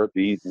school there.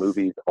 These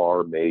movies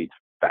are made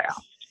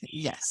fast.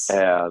 Yes.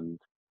 And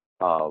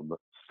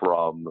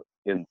from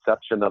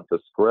inception of the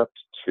script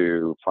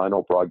to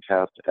final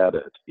broadcast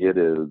edit, it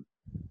is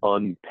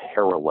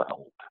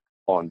unparalleled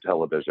on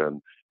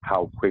television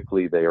how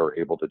quickly they are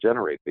able to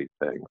generate these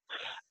things.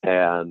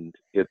 And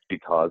it's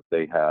because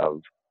they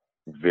have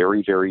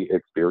very, very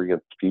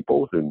experienced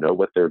people who know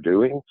what they're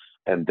doing,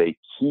 and they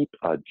keep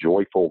a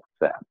joyful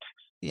set.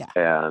 Yeah.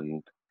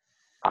 And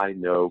I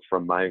know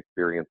from my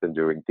experience in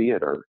doing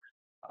theater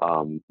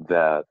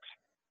that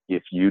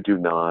if you do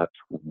not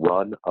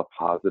run a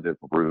positive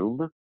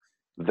room,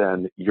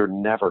 then you're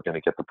never going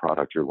to get the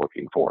product you're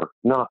looking for.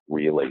 Not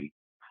really.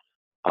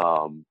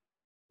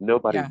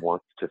 Nobody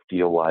wants to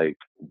feel like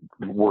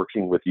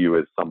working with you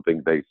is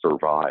something they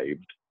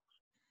survived.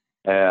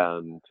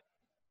 And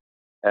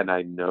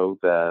I know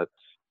that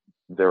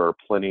there are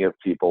plenty of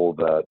people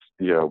that,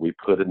 we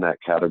put in that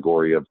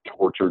category of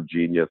tortured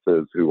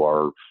geniuses who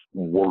are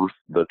worth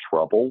the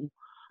trouble.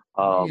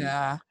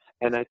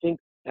 And I think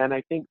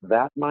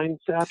that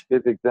mindset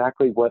is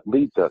exactly what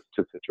leads us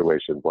to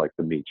situations like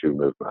the Me Too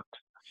movement.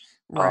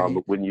 Right.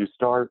 When you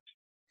start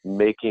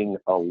making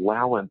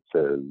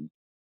allowances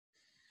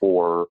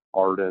for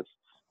artists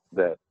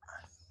that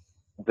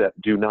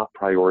do not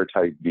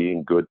prioritize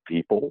being good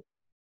people,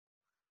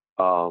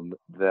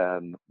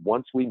 then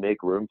once we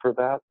make room for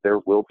that, there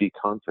will be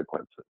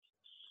consequences.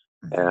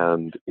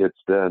 And it's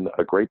been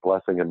a great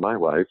blessing in my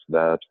life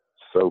that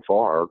so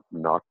far,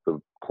 knock the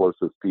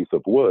closest piece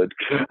of wood,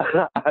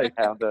 I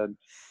haven't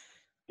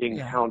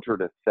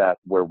encountered a set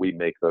where we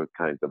make those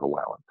kinds of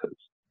allowances.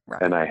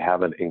 Right. And I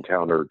haven't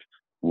encountered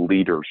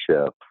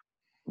leadership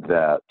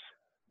that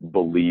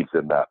believes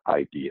in that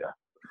idea.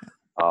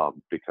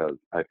 Because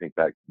I think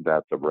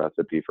that's a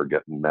recipe for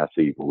getting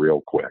messy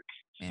real quick.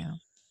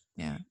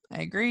 Yeah,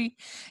 I agree.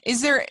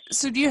 Do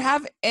you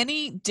have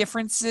any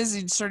differences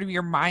in sort of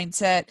your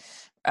mindset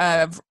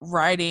of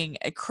writing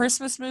a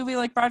Christmas movie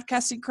like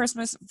Broadcasting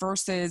Christmas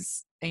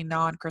versus a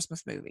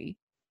non-Christmas movie?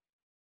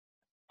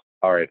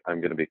 All right,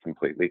 I'm going to be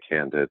completely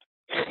candid.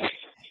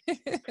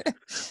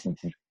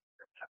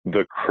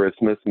 The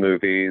Christmas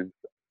movies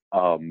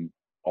are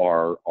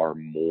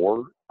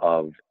more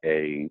of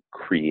a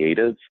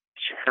creative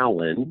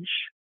challenge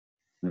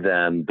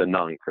than the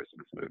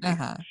non-Christmas movies.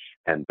 Uh-huh.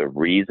 And the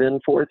reason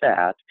for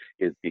that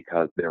is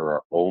because there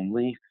are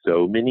only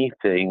so many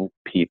things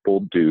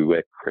people do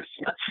at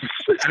Christmas.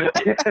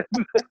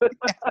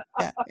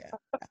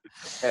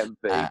 And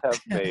they have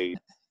made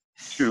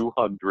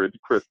 200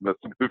 Christmas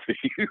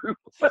movies.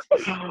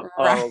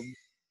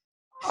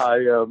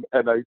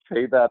 And I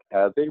say that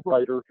as a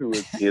writer who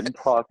is in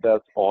process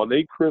on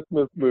a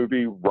Christmas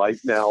movie right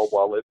now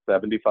while it's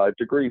 75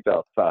 degrees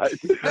outside.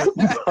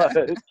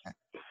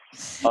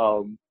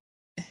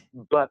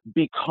 But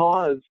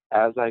because,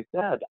 as I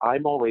said,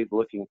 I'm always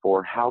looking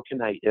for how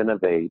can I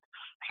innovate?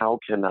 How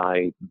can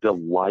I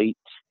delight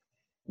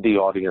the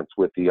audience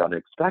with the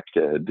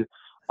unexpected?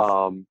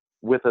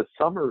 With a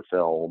summer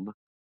film,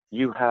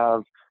 you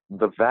have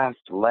the vast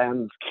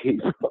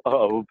landscape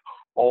of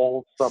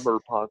all summer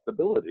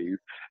possibilities.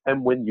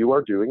 And when you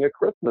are doing a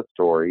Christmas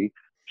story,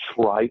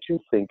 try to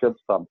think of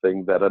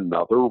something that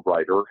another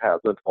writer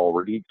hasn't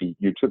already beat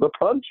you to the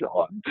punch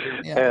on.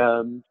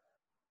 Yeah.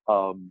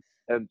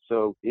 And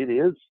so it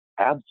is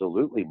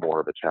absolutely more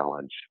of a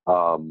challenge.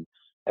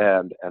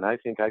 And I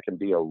think I can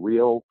be a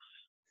real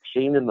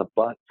pain in the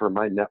butt for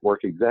my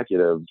network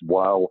executives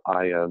while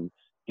I am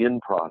in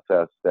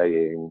process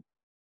saying,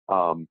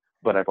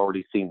 but I've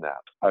already seen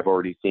that. I've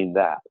already seen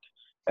that.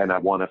 And I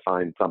want to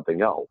find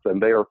something else.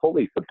 And they are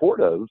fully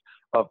supportive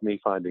of me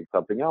finding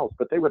something else,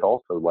 but they would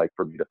also like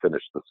for me to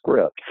finish the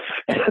script.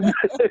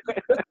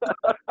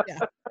 Yeah,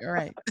 you're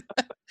right.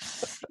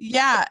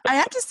 Yeah, I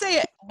have to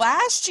say,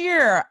 last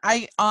year,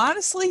 I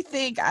honestly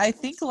think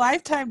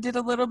Lifetime did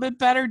a little bit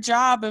better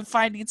job of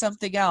finding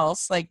something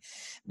else. Like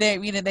they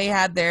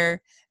had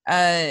their,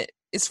 as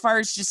far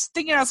as just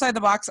thinking outside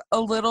the box a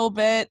little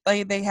bit,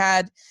 like they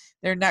had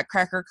their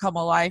Nutcracker Come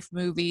Alive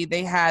movie.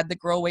 They had the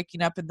girl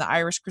waking up in the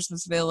Irish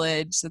Christmas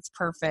village. That's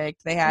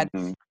perfect. They had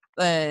Mm-hmm.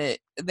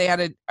 they had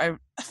a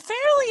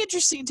fairly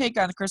interesting take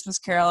on Christmas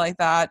Carol. I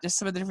thought just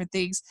some of the different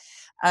things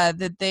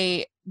that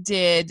they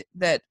did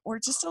that were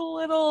just a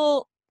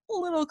little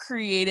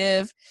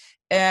creative,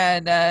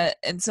 and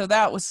so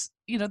that was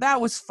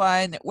that was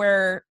fun.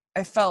 Where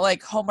I felt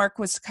like Hallmark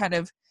was kind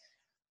of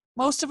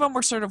most of them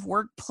were sort of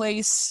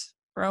workplace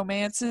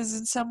romances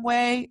in some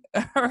way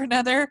or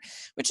another,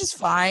 which is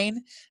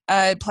fine.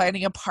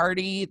 Planning a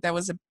party, that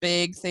was a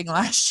big thing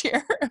last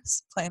year.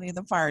 Planning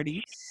the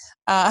party.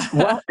 Uh,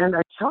 Well, and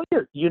I tell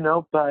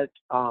you, but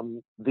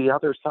the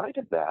other side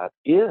of that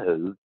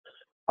is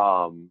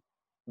um,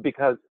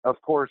 because,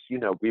 of course,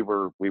 we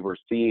were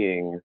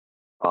seeing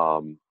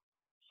um,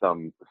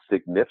 some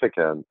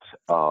significant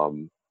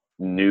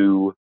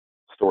new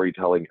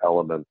storytelling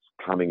elements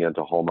coming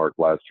into Hallmark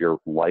last year,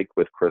 like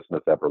with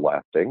Christmas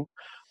Everlasting.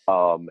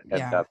 And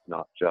yeah, that's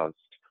not just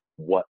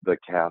what the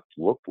cast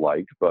looked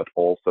like, but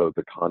also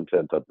the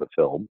content of the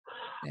film.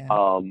 yeah,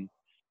 Um,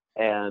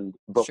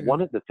 but true.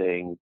 one of the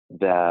things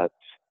that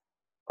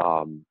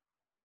um,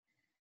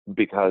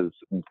 because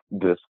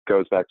this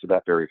goes back to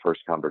that very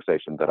first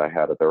conversation that I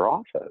had at their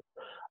office,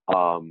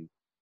 um,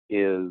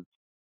 is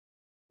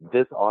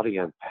this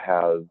audience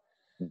has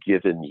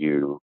given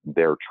you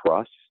their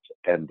trust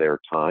and their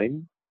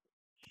time,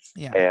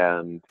 Yeah,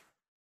 and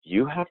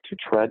you have to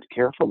tread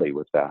carefully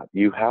with that.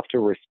 You have to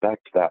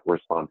respect that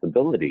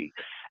responsibility.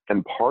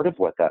 And part of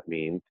what that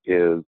means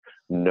is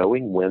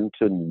knowing when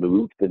to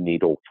move the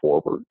needle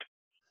forward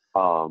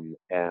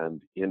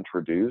and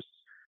introduce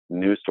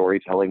new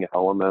storytelling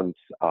elements,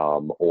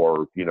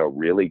 or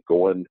really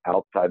going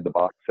outside the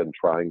box and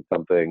trying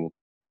something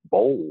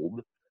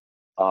bold,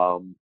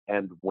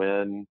 and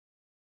when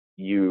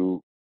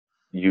you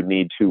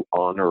need to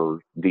honor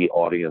the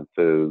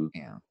audience's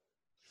yeah,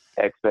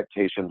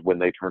 expectations when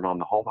they turn on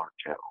the Hallmark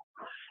Channel,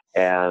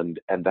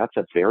 and that's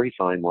a very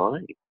fine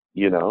line,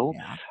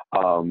 yeah,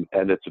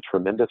 and it's a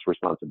tremendous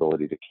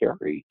responsibility to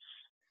carry.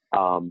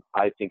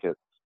 I think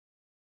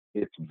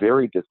it's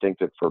very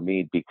distinctive for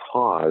me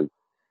because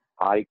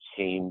I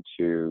came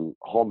to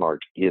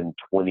Hallmark in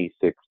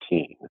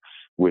 2016,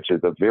 which is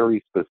a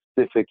very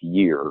specific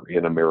year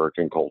in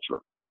American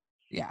culture.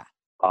 yeah,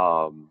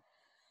 Um,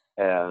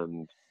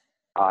 and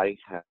I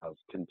have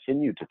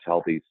continued to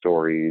tell these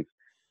stories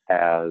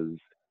as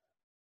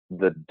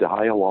the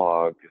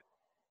dialogue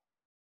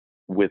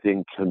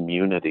within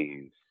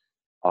communities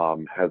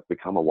has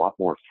become a lot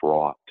more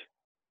fraught,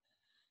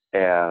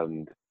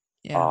 and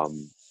yeah,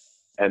 um,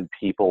 and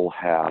people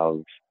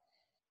have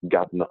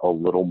gotten a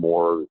little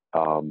more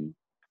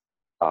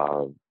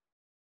uh,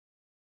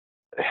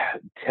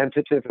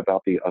 tentative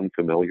about the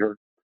unfamiliar.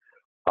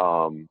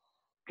 Um,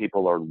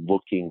 People are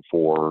looking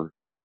for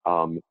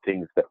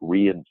things that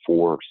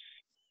reinforce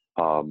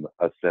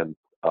a sense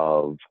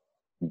of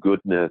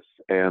goodness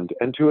and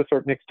to a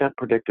certain extent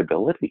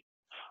predictability.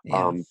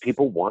 yeah,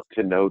 People want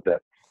to know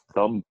that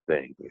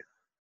something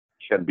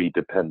can be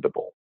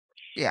dependable,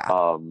 yeah,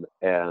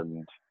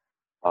 and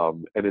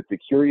it's a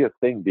curious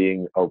thing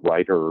being a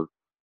writer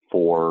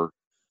for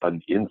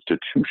an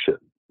institution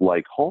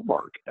like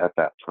Hallmark at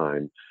that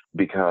time,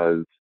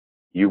 because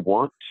you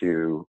want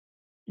to,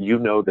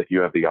 that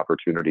you have the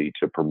opportunity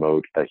to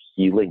promote a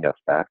healing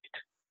effect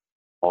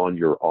on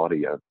your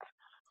audience,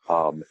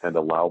 and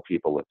allow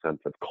people a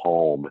sense of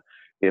calm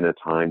in a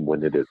time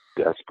when it is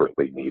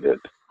desperately needed,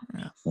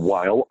 yeah.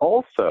 while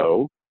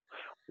also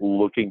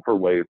looking for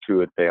ways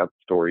to advance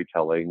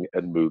storytelling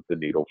and move the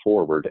needle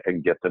forward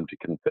and get them to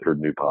consider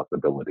new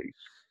possibilities.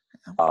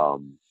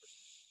 Um,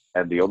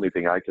 and the only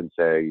thing I can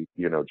say,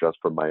 just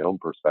from my own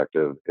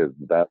perspective, is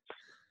that's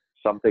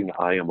something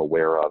I am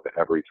aware of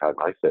every time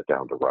I sit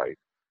down to write,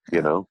 you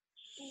Yeah. know?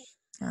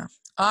 Yeah.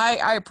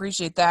 I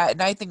appreciate that.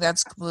 And I think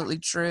that's completely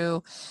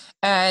true.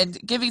 And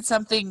giving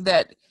something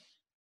that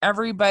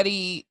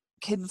everybody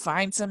can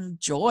find some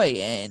joy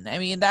in. I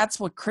mean, that's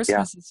what Yeah.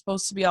 Christmas is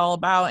supposed to be all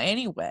about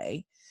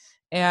anyway.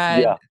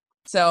 And Yeah.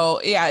 so,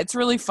 yeah, it's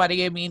really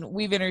funny. I mean,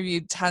 we've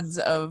interviewed tons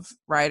of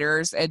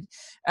writers, and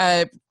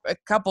a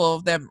couple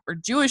of them are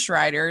Jewish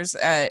writers.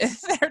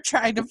 They're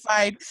trying to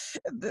find,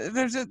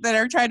 that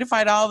are trying to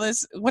find all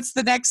this. What's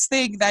the next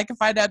thing that I can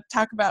find out,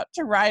 talk about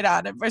to write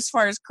on as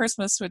far as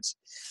Christmas, which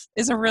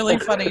is a really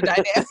funny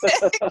dynamic.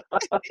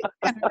 I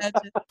can't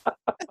imagine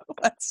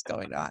what's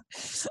going on.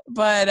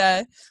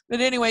 But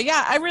anyway,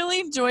 yeah, I really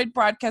enjoyed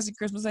broadcasting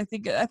Christmas. I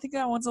think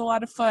that one's a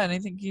lot of fun. I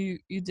think you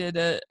did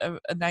a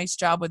nice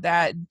job with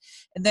that.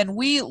 And then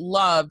we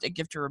loved A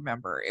Gift to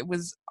Remember. It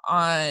was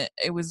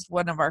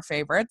one of our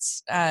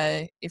favorites.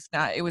 If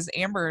not, it was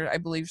Amber, I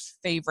believe's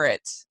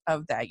favorite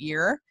of that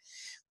year.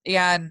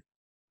 And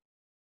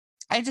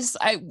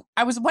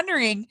I was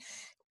wondering,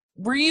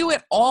 were you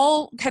at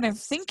all kind of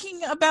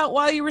thinking about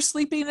while you were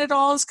sleeping at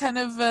all as kind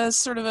of a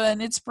sort of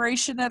an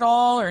inspiration at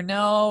all, or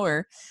no,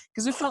 or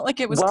because it felt like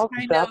it was Well,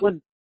 kind of that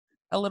one,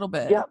 a little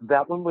bit. yeah,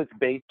 that one was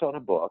based on a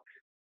book.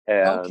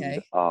 And,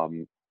 Okay.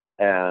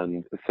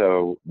 and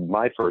so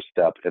my first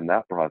step in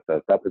that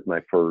process, that was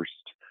my first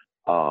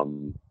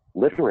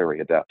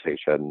literary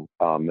adaptation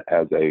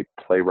as a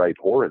playwright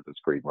or as a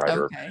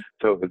screenwriter. Okay.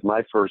 So it was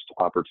my first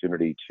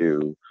opportunity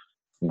to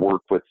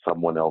work with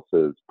someone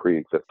else's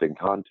pre-existing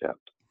content.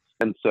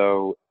 And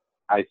so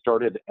I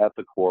started at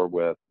the core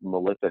with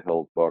Melissa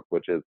Hill's book,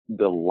 which is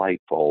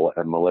delightful,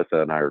 and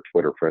Melissa and I are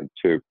Twitter friends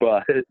too.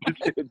 But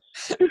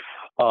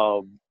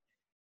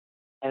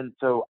and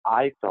so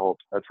I felt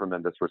a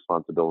tremendous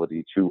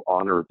responsibility to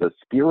honor the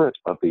spirit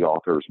of the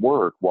author's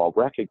work while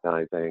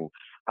recognizing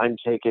I'm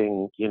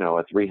taking,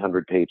 a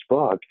 300-page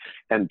book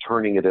and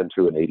turning it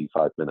into an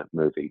 85-minute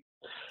movie.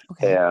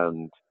 Okay.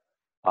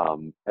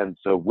 And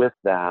so with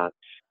that,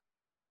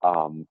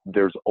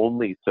 there's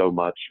only so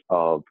much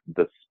of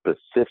the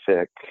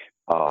specific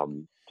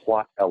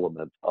plot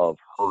elements of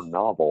her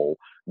novel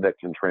that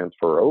can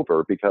transfer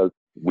over because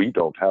we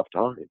don't have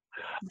time.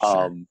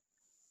 Sure.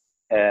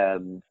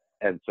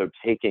 And so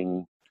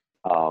taking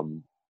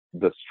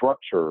the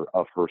structure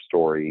of her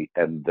story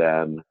and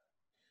then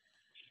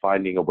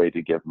finding a way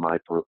to give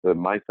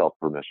myself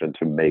permission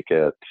to make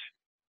it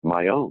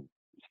my own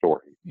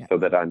story, so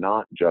that I'm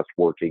not just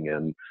working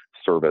in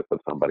service of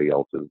somebody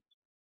else's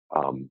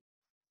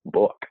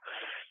book.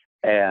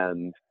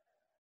 And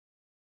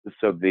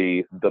so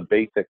the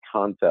basic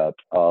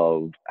concept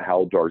of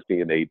how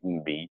Darcy and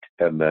Aiden meet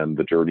and then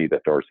the journey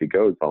that Darcy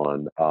goes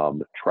on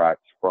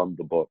tracks from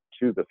the book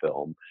to the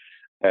film.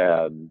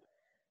 And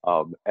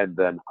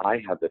then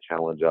I had the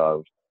challenge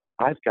of,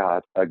 I've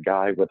got a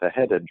guy with a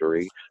head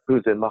injury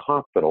who's in the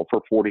hospital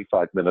for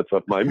 45 minutes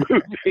of my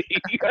movie.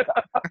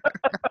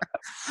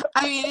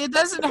 I mean, it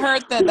doesn't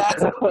hurt that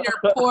that's Peter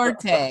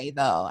Forte,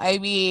 though. I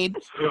mean,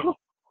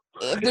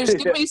 if there's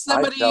going to be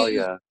somebody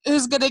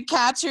who's going to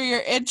capture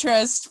your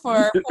interest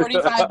for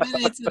 45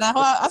 minutes in a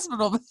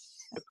hospital,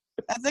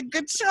 that's a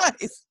good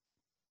choice.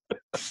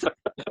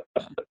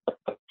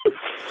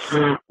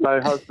 My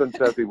husband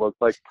says he looks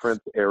like Prince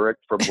Eric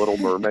from Little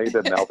Mermaid,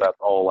 and now that's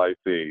all I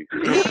see.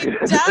 He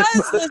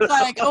does look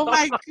like, oh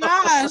my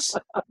gosh,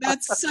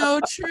 that's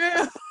so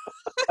true.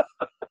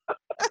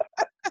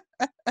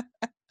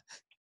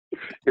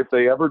 If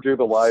they ever do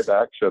the live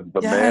action,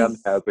 the man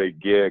has a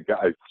gig,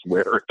 I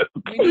swear.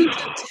 We need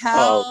to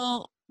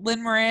tell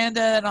Lin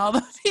Miranda and all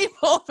the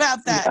people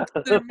about that.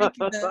 They're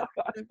making the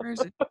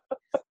version.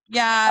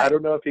 Yeah. I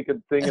don't know if he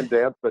can sing and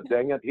dance, but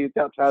dang it, he's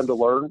got time to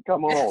learn.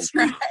 Come on. That's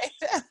right.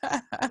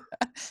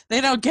 They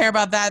don't care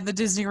about that in the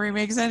Disney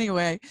remakes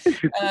anyway.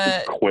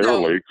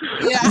 Clearly.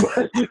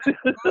 No,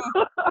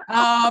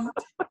 yeah.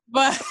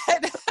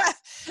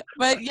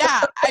 But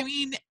yeah, I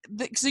mean,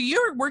 so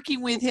you're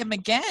working with him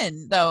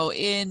again, though,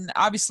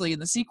 obviously in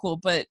the sequel,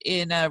 but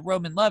in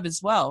Roman Love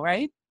as well,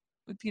 right?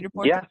 With Peter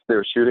Porter. Yes,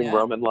 they're shooting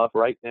Roman Love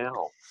right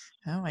now.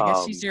 Oh my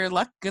gosh, she's your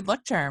good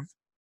luck charm.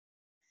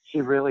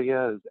 She really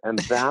is. And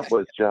that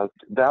was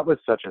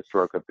such a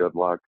stroke of good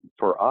luck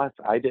for us.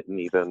 I didn't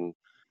even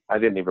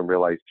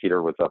realize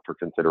Peter was up for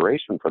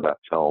consideration for that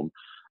film.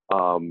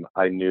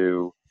 I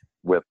knew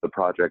with the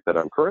project that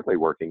I'm currently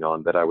working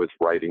on that I was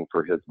writing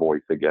for his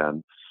voice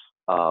again.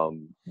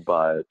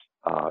 But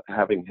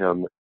having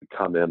him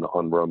come in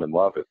on Roman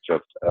Love is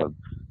just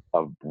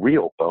a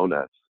real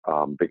bonus,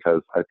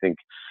 because I think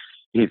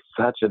he's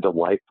such a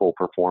delightful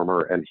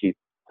performer and he's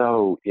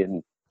so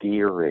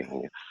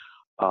endearing.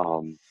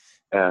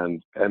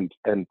 And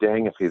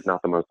dang if he's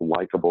not the most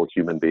likable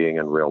human being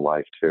in real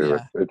life too.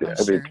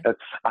 Sure.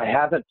 I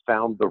haven't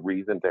found the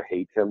reason to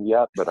hate him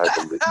yet, but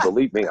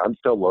believe me, I'm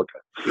still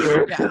looking.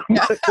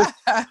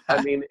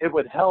 I mean, it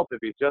would help if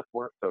he just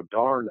weren't so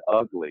darn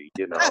ugly,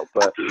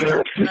 but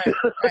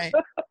right.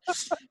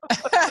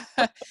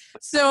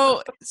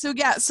 So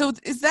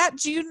is that,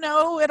 do you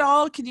know at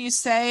all, can you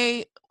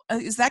say,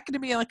 is that going to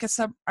be like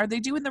are they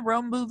doing the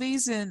Rome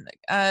movies in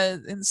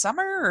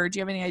summer, or do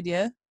you have any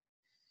idea?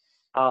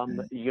 I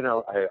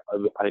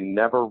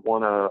never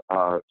want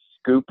to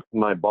scoop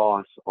my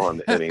boss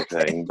on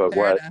anything, but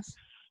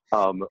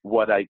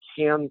what I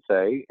can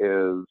say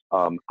is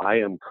I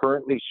am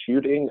currently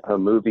shooting a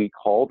movie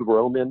called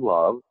Rome in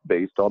Love,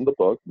 based on the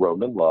book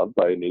Rome in Love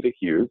by Anita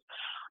Hughes.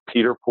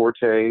 Peter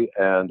Forte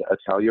and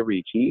Italia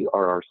Ricci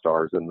are our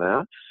stars in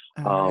that.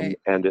 Right.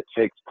 And it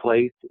takes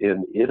place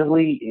in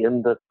Italy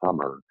in the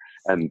summer.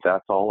 And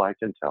that's all I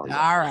can tell you.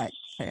 All right.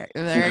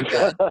 Very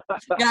good.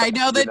 Yeah, I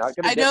know that.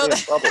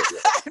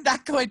 I'm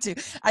not going to.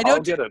 I'll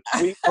get a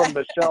tweet from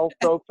Michelle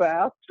so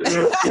fast.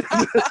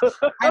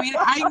 I mean,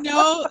 I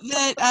know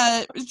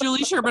that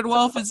Julie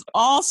Sherman-Wolf is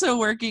also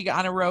working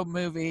on a Rome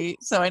movie,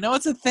 so I know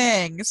it's a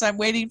thing. So I'm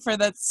waiting for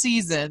that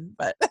season,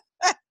 but.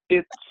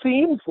 It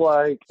seems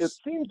like it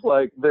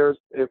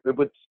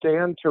would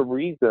stand to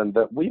reason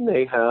that we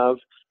may have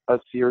a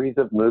series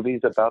of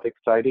movies about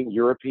exciting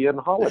European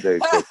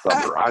holidays this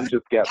summer. I'm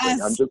just guessing.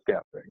 Yes. I'm just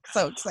guessing.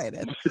 So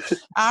excited.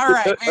 All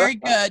right. Very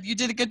good. You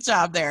did a good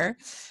job there.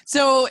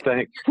 So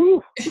thanks.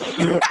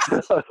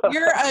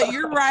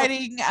 You're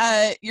writing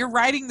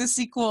the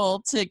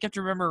sequel to Get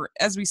to Remember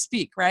as we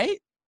speak, right?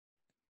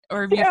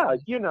 Or just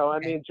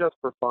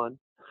for fun.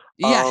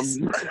 Yes.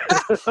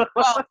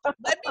 Well,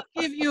 let me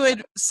give you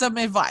some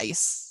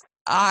advice.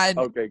 on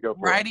Okay, go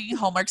for it. writing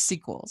Hallmark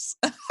sequels.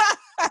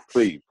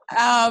 Please.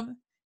 A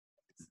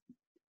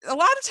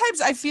lot of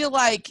times I feel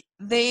like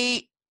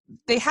they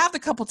have the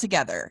couple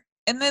together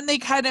and then they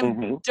kind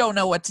of don't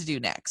know what to do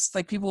next.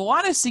 Like, people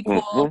want a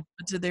sequel,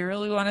 but do they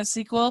really want a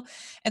sequel?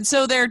 And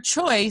so their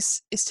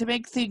choice is to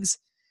make things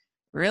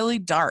really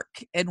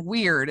dark and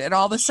weird, and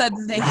all of a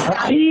sudden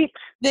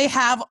they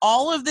have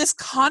all of this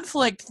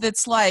conflict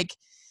that's like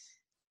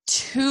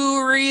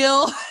too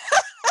real.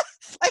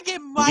 Like,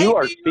 it might You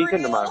are be speaking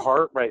real. to my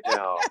heart right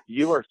now.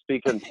 You are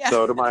speaking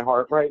so to my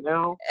heart right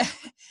now.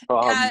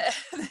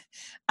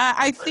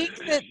 I think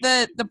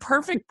that the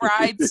Perfect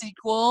Bride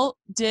sequel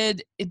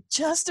did it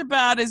just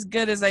about as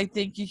good as I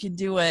think you can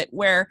do it,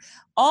 where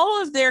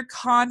all of their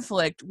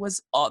conflict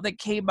was all that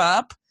came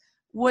up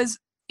was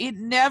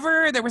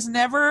there was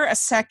never a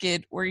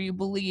second where you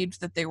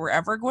believed that they were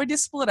ever going to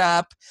split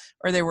up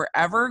or they were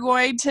ever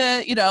going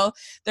to,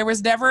 there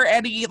was never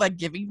any like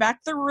giving back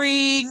the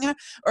ring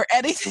or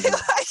anything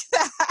like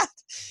that.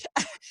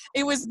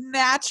 It was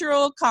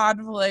natural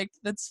conflict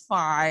that's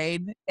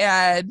fine,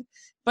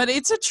 but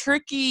it's a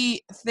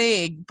tricky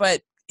thing. But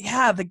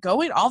yeah,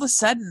 all of a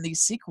sudden these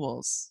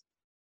sequels.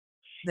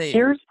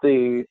 Here's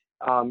the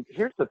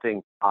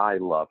thing I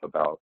love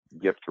about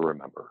Gift to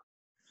Remember.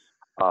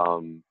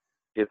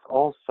 It's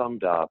all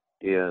summed up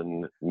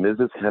in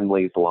Mrs.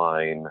 Henley's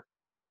line,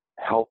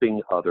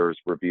 "Helping others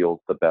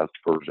reveals the best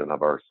version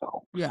of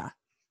ourselves." Yeah.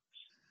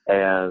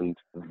 And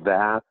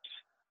that,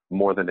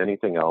 more than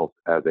anything else,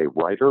 as a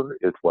writer,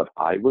 is what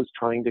I was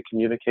trying to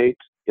communicate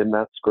in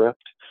that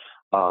script,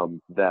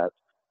 that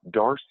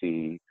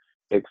Darcy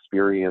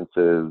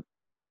experiences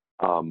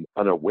an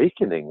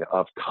awakening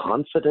of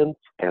confidence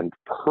and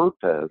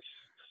purpose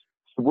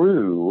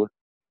through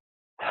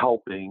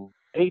helping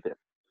Aiden.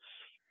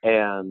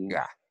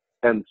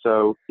 And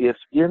so if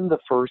in the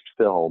first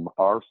film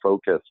our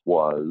focus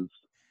was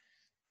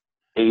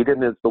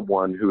Aiden is the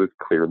one who is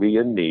clearly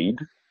in need,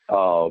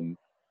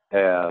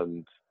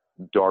 and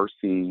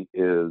Darcy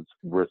is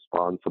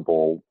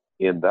responsible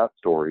in that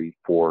story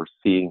for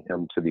seeing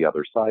him to the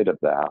other side of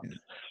that,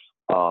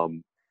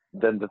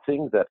 then the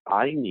thing that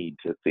I need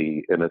to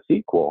see in a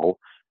sequel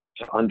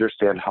to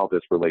understand how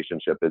this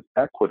relationship is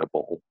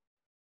equitable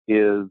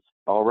is,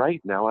 all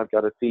right, now I've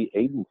got to see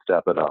Aiden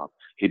step it up.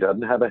 He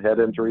doesn't have a head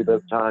injury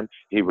this time.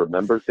 He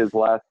remembers his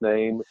last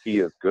name. He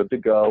is good to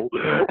go.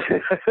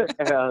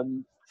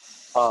 And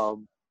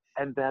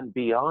then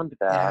beyond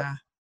that,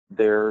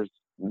 there's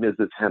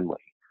Mrs. Henley,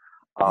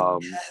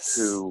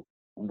 who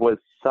was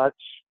such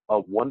a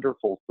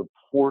wonderful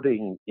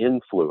supporting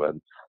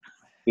influence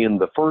in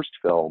the first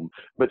film,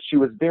 but she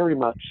was very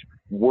much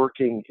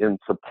working in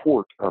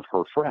support of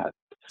her friend.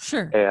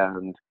 Sure.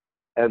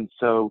 And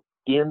so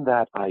in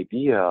that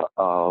idea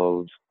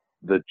of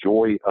the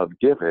joy of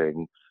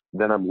giving,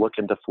 then I'm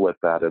looking to flip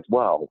that as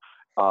well,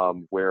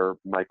 where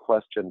my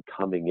question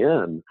coming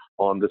in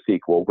on the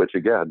sequel, which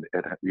again,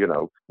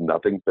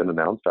 nothing's been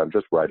announced, I'm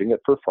just writing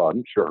it for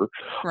fun, sure,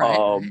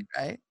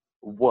 right.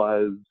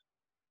 was,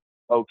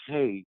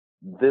 okay,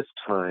 this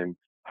time,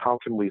 how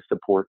can we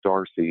support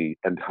Darcy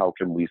and how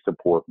can we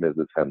support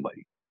Mrs.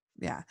 Henley?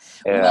 Yeah.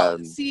 Well,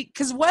 see,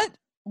 because what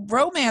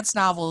romance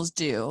novels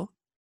do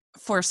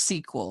for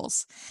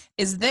sequels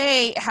is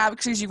they have,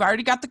 because you've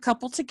already got the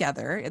couple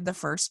together in the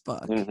first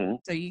book, so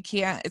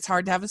it's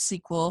hard to have a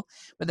sequel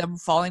with them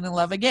falling in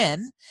love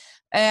again.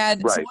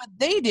 And so what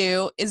they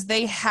do is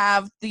they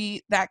have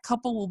that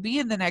couple will be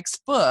in the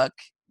next book,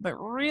 but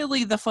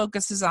really the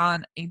focus is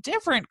on a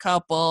different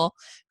couple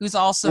who's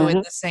also in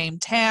the same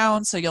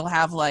town. So you'll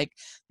have like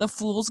the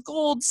Fool's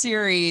Gold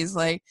series,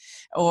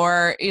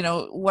 or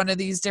one of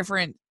these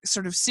different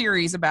sort of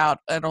series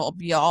it'll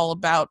be all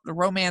about the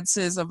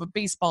romances of a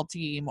baseball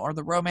team or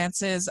the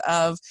romances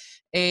of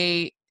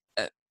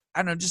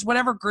I don't know, just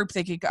whatever group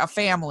a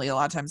family. A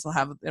lot of times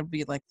it'll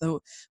be like the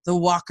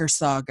Walker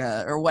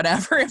Saga or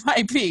whatever it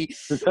might be.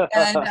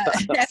 And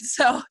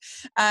so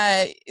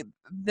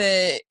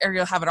or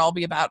you'll have it all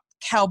be about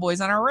cowboys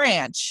on a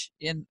ranch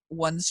in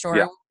one story.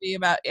 Will be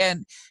about,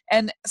 and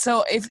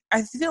so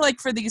I feel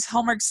like for these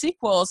Hallmark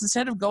sequels,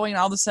 instead of going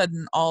all of a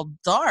sudden all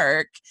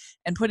dark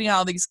and putting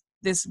all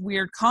this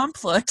weird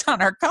conflict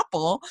on our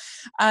couple,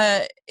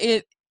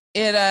 it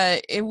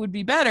would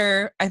be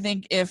better, I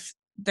think, if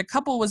the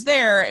couple was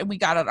there and we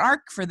got an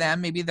arc for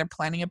them. Maybe they're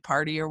planning a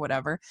party or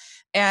whatever,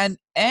 and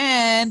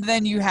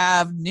then you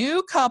have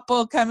new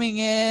couple coming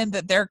in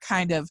that they're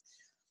kind of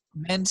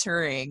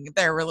mentoring,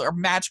 or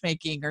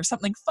matchmaking or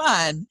something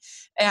fun,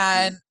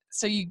 and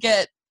so you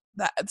get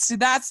that. So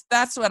that's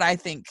what I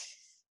think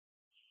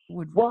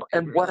would. Well,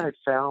 and what I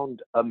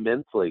found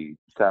immensely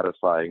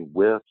satisfying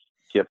with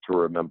Gift to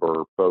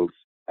Remember, both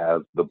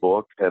as the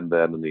book and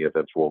then in the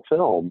eventual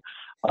film,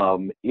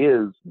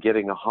 is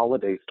getting a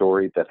holiday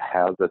story that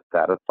has a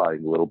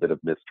satisfying little bit of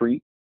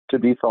mystery to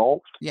be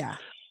solved. Yeah.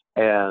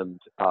 And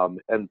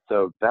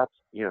so that's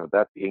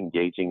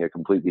engaging a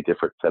completely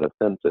different set of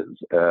senses.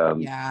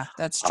 Yeah,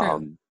 that's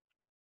true.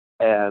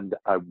 And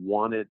I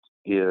wanted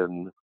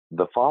in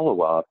the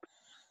follow-up,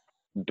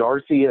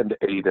 Darcy and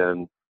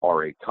Aiden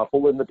are a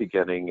couple in the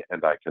beginning,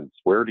 and I can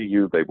swear to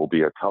you they will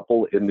be a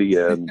couple in the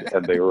end,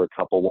 and they are a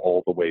couple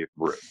all the way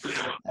through.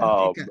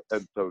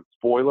 And so,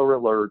 spoiler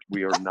alert,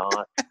 we are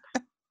not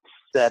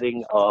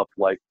setting up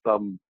like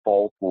some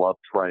false love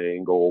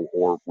triangle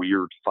or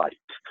weird fight.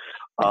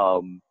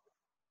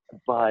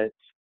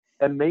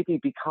 And maybe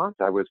because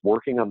I was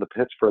working on the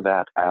pitch for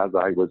that as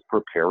I was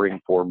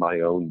preparing for my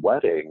own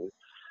wedding,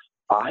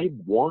 I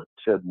want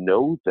to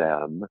know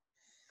them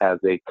as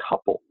a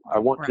couple. I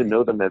want to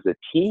know them as a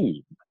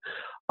team.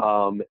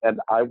 And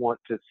I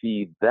want to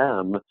see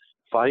them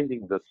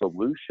finding the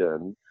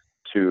solution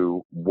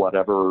to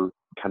whatever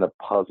kind of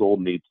puzzle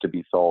needs to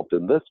be solved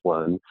in this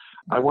one.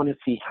 I want to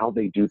see how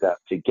they do that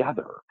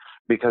together,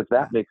 because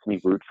that makes me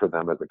root for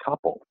them as a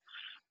couple.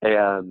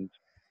 And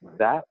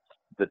that's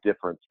the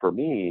difference for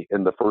me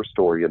in the first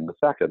story and the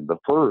second. The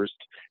first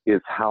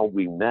is how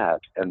we met,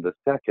 and the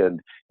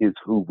second is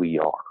who we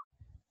are.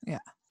 Yeah.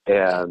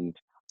 And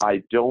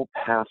I don't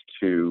have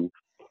to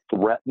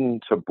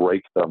threaten to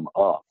break them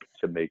up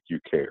to make you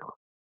care,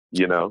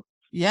 you know?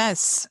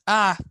 Yes.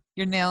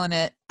 You're nailing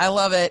it. I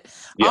love it.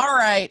 Yeah. All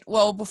right.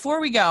 Well,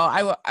 before we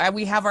go,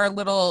 we have our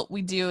little,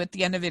 we do at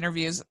the end of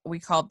interviews, we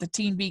call it the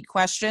Teen Beat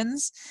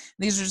questions.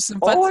 These are just some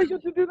fun. Oh, I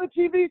get to do the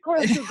TV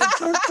questions. I'm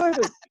so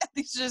excited.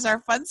 These are just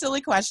our fun,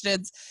 silly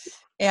questions.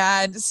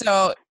 And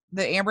so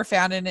the Amber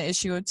found in an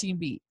issue of Teen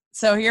Beat.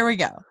 So here we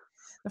go.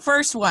 The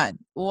first one,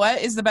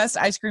 what is the best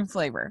ice cream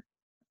flavor?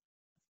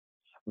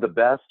 The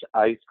best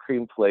ice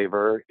cream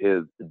flavor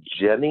is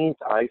Jenny's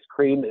Ice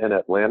Cream in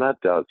Atlanta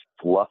does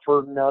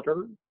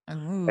Fluffernutter.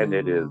 Ooh. And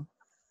it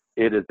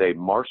is a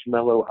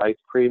marshmallow ice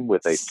cream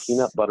with a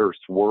peanut butter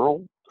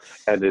swirl,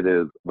 and it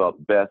is the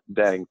best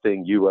dang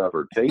thing you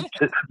ever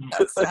tasted.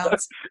 That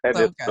sounds and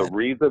so it's good. the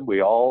reason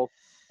we all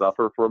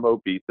suffer from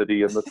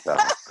obesity in the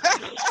South.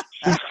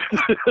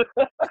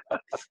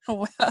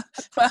 Well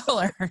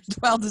earned,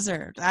 well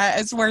deserved.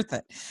 It's worth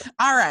it.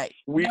 All right,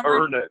 we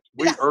earn it.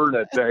 We earn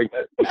it. Dang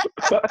it.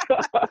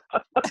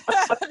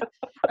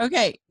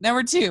 Okay,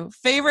 number 2,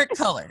 favorite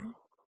color.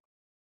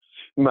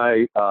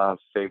 My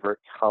favorite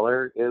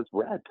color is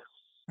red.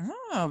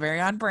 Oh,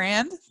 very on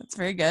brand. That's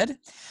very good.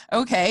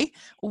 Okay,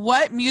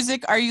 what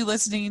music are you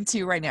listening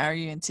to right now? Are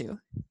you into?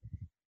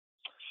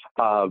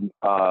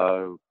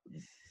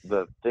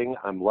 The thing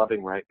I'm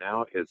loving right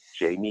now is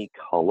Jamie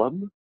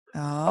Cullum.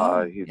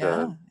 He's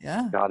a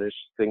Scottish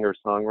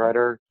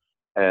singer-songwriter,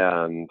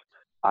 and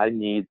I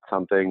need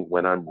something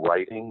when I'm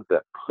writing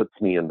that puts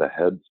me in the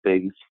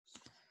headspace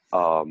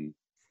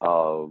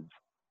of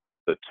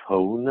the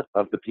tone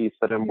of the piece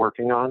that I'm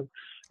working on.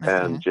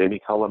 And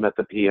Jamie Cullum at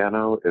the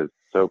piano is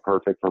so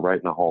perfect for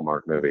writing a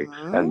Hallmark movie.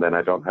 And then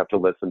I don't have to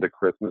listen to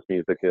Christmas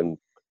music in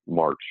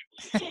March.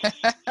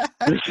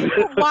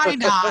 Why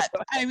not?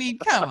 I mean,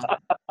 come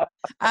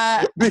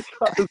on.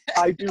 Because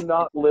I do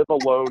not live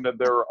alone, and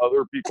there are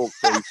other people's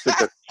things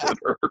to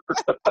consider.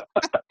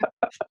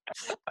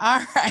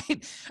 All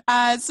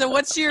right. So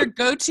what's your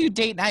go-to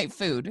date night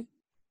food?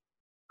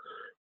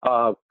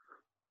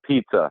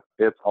 Pizza.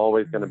 It's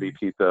always going to be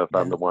pizza if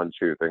I'm the one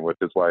choosing, which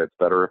is why it's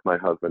better if my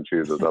husband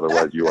chooses.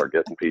 Otherwise, you are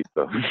getting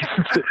pizza.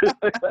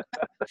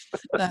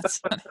 That's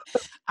funny.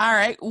 All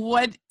right.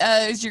 What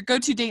is your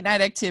go-to date night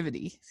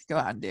activity to go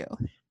out and do?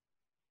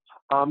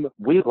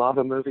 We love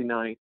a movie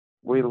night.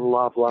 We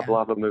love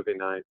a movie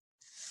night.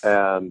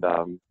 And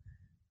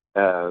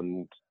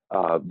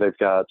they've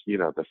got,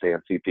 the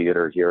fancy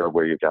theater here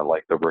where you've got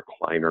like the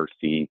recliner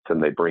seats,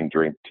 and they bring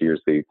drinks to your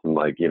seats and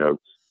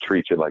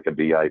treat you like a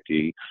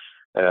VIP.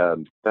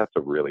 And that's a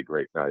really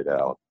great night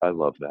out. I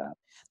love that.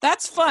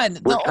 That's fun.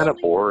 We're kind of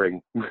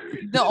boring.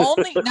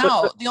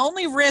 The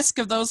only risk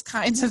of those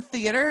kinds of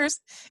theaters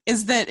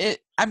is that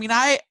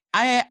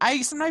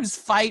I sometimes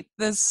fight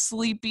the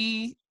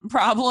sleepy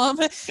problem.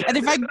 And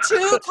if I'm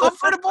too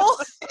comfortable,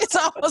 it's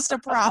almost a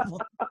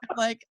problem.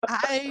 Like,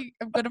 I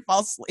am going to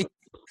fall asleep.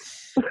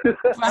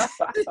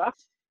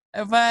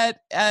 But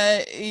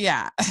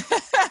yeah.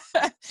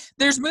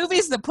 There's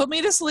movies that put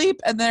me to sleep,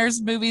 and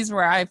there's movies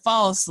where I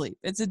fall asleep.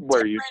 It's a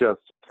where you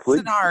just sleep.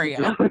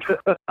 Scenario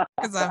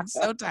because I'm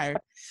so tired.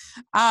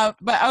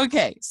 But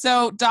okay,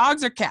 so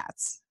dogs or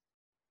cats?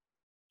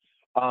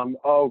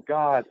 Oh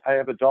God, I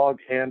have a dog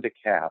and a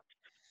cat.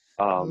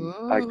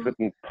 I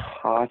couldn't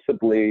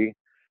possibly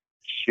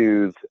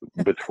choose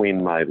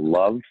between my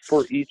love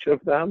for each of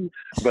them,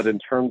 but in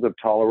terms of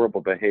tolerable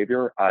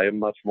behavior, I am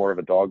much more of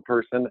a dog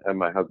person, and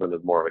my husband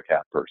is more of a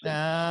cat person.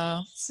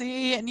 Oh,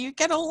 see, and you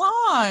get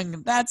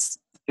along. That's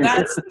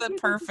the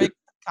perfect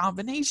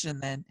combination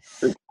then.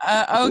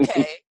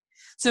 Okay,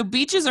 so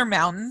beaches or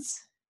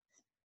mountains?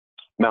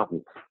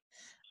 Mountains.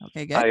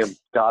 Okay, good. I am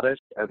Scottish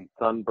and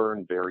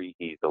sunburn very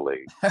easily,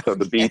 so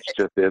the beach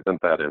just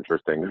isn't that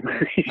interesting to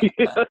me.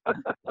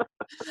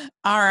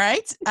 All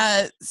right.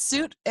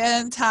 Suit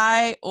and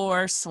tie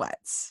or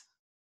sweats?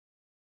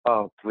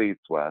 Oh, please,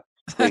 sweats.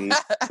 Please,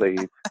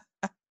 please.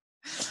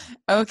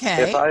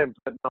 Okay. If I am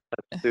putting on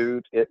a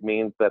suit, it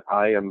means that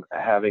I am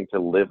having to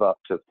live up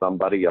to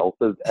somebody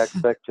else's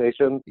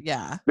expectations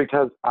Yeah.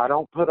 because I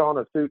don't put on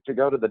a suit to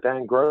go to the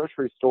dang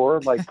grocery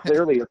store. Like,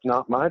 clearly it's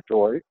not my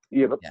choice.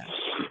 You know? Yeah.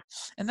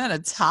 And then a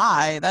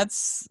tie.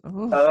 That's,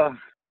 ooh. Uh,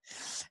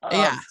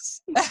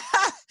 Yes.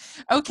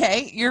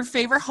 Okay. Your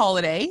favorite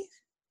holiday?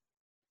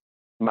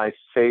 my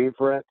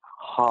favorite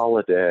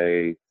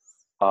holiday,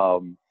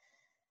 um,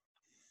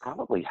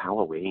 probably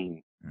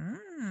Halloween, um,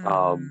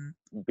 Mm.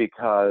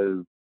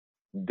 because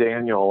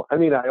Daniel, I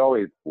mean, I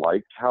always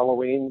liked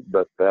Halloween,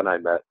 but then I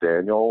met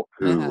Daniel,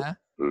 who Uh-huh.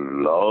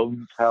 loves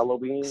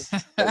Halloween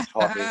and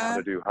taught me how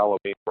to do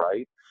Halloween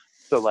right.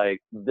 So,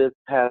 like, this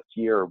past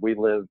year, we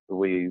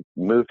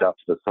moved up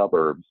to the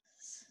suburbs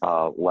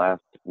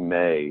last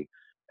May.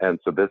 And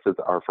so this is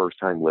our first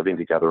time living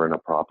together in a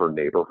proper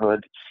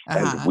neighborhood.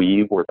 And Uh-huh.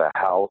 we were the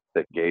house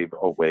that gave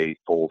away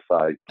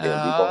full-size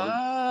candy bars.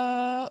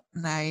 Oh,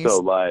 So, nice.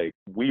 like,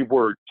 we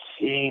were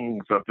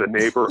kings of the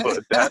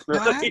neighborhood that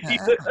night.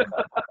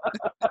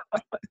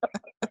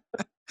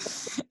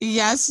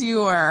 Yes,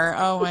 you were.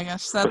 Oh my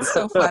gosh, that's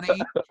so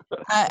funny.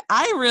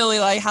 I really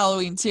like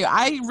Halloween too.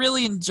 I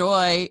really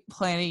enjoy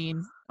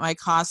planning my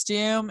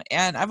costume.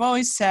 And I've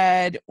always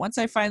said, once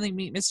I finally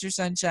meet Mr.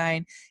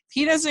 Sunshine, if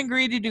he doesn't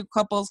agree to do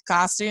couples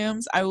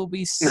costumes, I will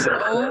be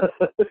so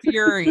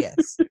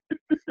furious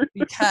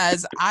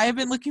because I've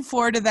been looking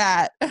forward to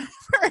that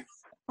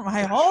for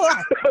my whole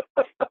life.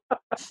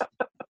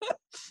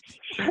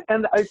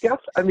 And I guess,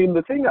 I mean,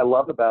 the thing I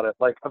love about it,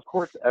 like, of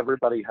course,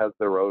 everybody has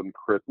their own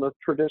Christmas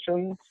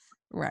traditions,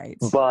 Right.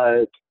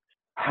 but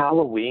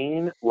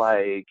Halloween,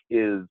 like,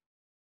 is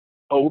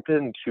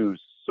open to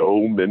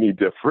so many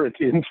different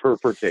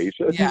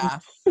interpretations. Yeah.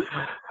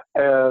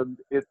 And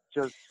it's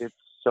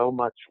so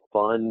much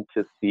fun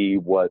to see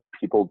what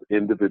people's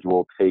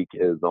individual take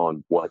is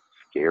on what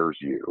scares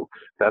you.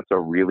 That's a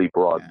really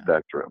broad Yeah.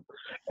 spectrum.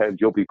 And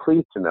you'll be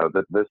pleased to know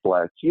that this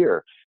last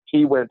year,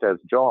 he went as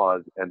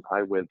Jaws and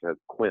I went as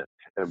Quint,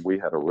 and we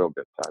had a real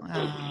good Oh,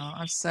 time.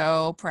 I'm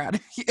so proud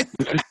of you.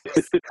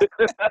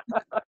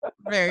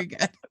 Very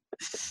good.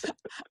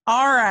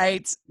 All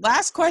right.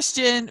 Last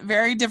question,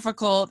 very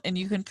difficult, and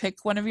you can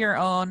pick one of your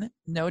own,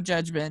 no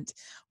judgment.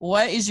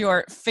 What is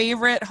your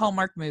favorite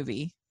Hallmark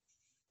movie?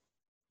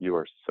 You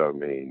are so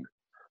mean.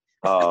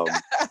 I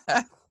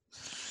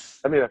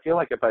mean, I feel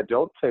like if I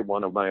don't say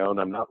one of my own,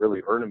 I'm not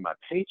really earning my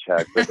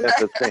paycheck. But at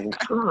the same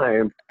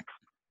time,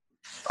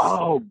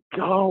 oh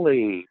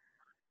golly,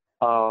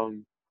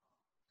 um,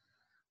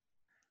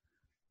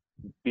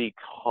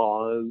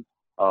 because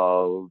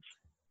of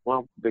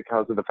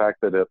because of the fact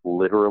that it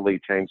literally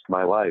changed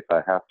my life,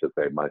 I have to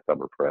say My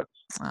Summer Prince.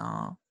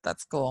 Oh,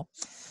 that's cool.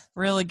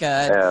 Really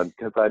good. And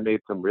because I made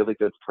some really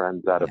good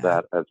friends out of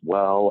Yeah. that as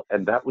well,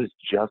 and that was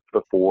just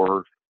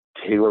before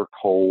Taylor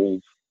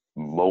Cole's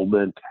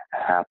moment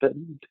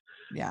happened.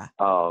 Yeah.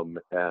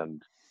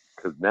 And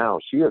because now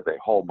she is a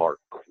Hallmark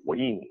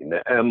queen,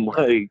 and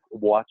like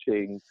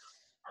watching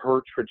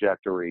her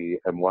trajectory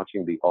and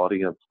watching the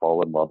audience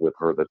fall in love with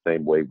her the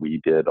same way we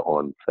did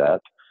on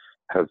set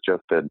has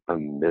just been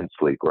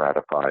immensely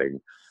gratifying.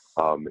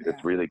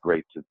 It's really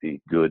great to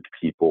see good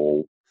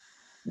people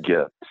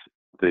get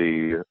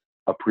the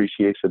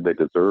appreciation they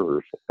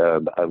deserve,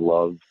 and I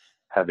love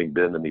having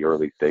been in the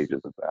early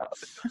stages of that.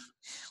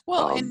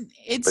 Well, Um,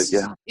 and but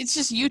yeah, it's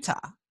just Utah.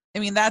 I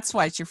mean, that's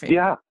why it's your favorite.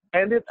 yeah,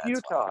 and it's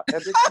That's why. Utah,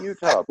 and it's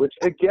Utah, which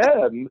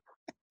again,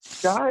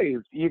 guys,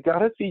 you got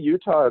to see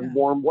Utah in Yeah.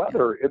 warm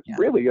weather. It's Yeah.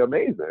 really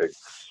amazing.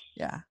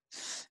 Yeah.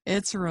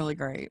 It's really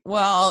great.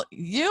 Well,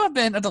 you have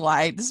been a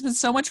delight. This has been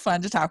so much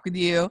fun to talk with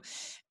you.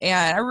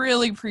 And I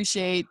really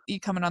appreciate you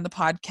coming on the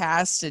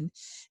podcast. And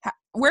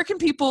where can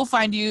people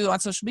find you on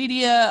social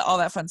media, all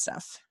that fun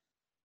stuff?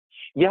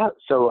 Yeah,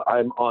 so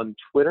I'm on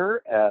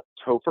Twitter at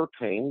Topher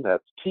Payne.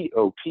 That's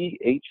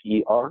TOPHERPAYNE.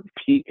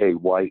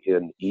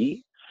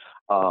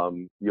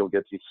 You'll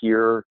get to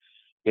hear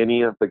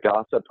any of the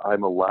gossip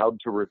I'm allowed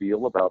to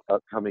reveal about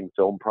upcoming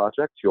film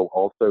projects. You'll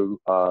also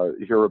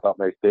hear about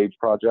my stage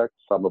projects,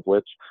 some of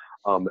which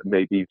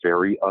may be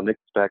very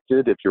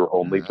unexpected if you're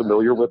only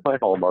familiar with my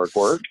Hallmark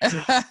work.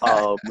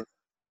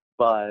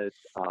 But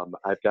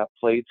I've got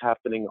plays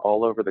happening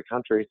all over the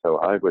country, so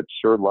I would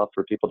sure love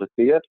for people to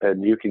see it.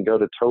 And you can go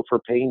to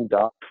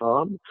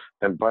topherpayne.com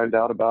and find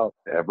out about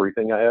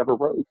everything I ever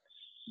wrote.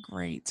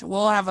 Great.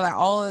 We'll have that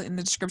all in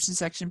the description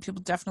section.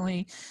 People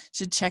definitely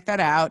should check that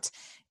out.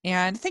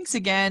 And thanks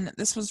again.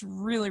 This was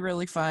really,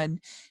 really fun.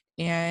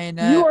 And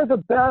You are the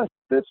best.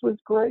 This was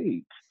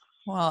great.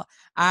 well,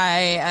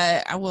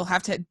 I will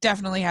have to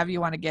definitely have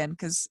you on again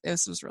because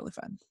this was really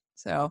fun.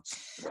 So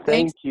thanks.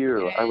 Thank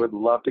you. I would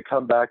love to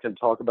come back and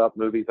talk about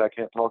movies I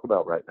can't talk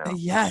about right now.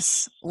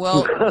 Yes,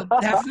 we'll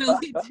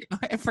definitely do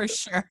it for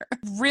sure.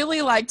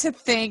 Really like to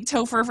thank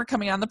Topher for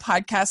coming on the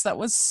podcast. That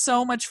was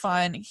so much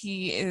fun.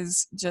 He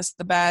is just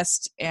the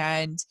best,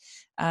 and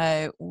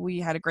we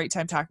had a great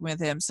time talking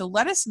with him. So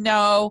let us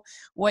know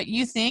what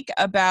you think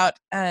about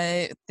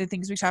the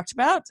things we talked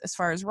about as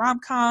far as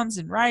rom-coms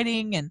and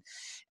writing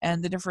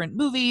and the different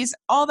movies,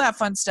 all that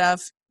fun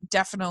stuff.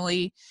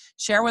 definitely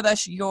share with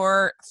us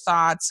your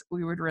thoughts.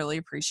 We would really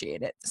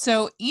appreciate it.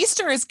 So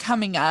Easter is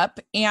coming up,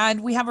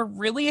 and we have a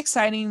really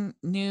exciting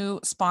new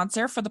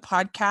sponsor for the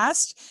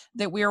podcast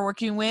that we are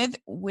working with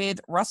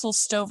Russell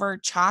Stover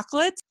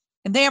Chocolates.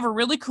 And they have a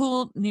really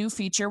cool new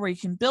feature where you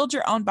can build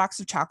your own box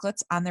of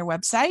chocolates on their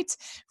website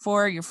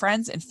for your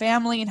friends and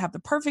family and have the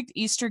perfect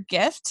Easter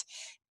gift.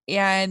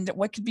 And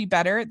what could be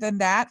better than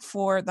that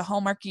for the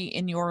Hallmarky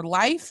in your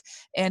life?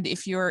 And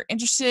if you're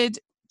interested,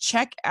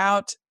 check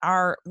out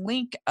our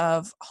link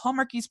of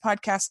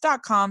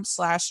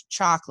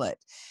hallmarkiespodcast.com/chocolate,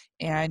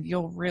 and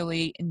you'll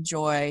really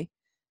enjoy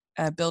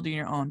building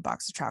your own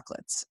box of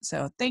chocolates.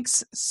 So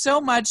thanks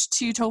so much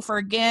to Topher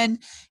again.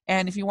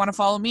 And if you want to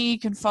follow me, you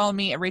can follow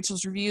me at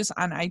Rachel's Reviews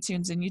on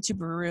iTunes and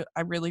YouTube.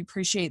 I really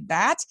appreciate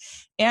that.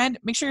 And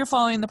make sure you're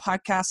following the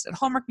podcast at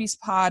Hallmark Beast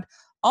Pod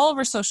all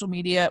over social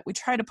media. We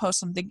try to post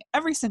something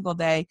every single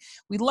day.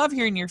 We love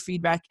hearing your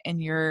feedback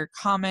and your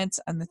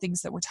comments on the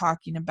things that we're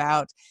talking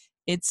about.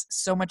 It's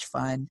so much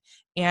fun.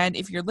 And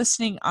if you're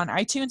listening on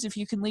iTunes, if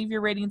you can leave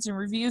your ratings and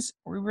reviews,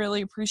 we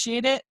really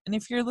appreciate it. And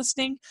if you're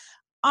listening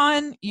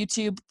on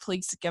YouTube,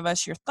 please give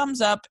us your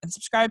thumbs up and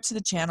subscribe to the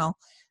channel.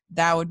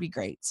 That would be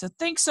great. So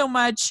thanks so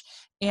much.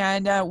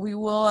 And we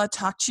will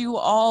talk to you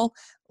all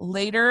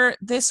later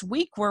this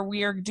week, where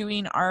we are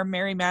doing our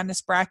Merry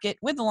Madness bracket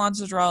with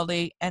Alonzo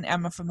Giraldi and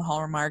Emma from the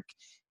Hallmark.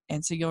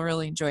 And so you'll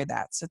really enjoy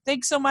that. So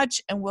thanks so much,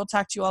 and we'll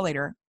talk to you all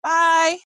later. Bye.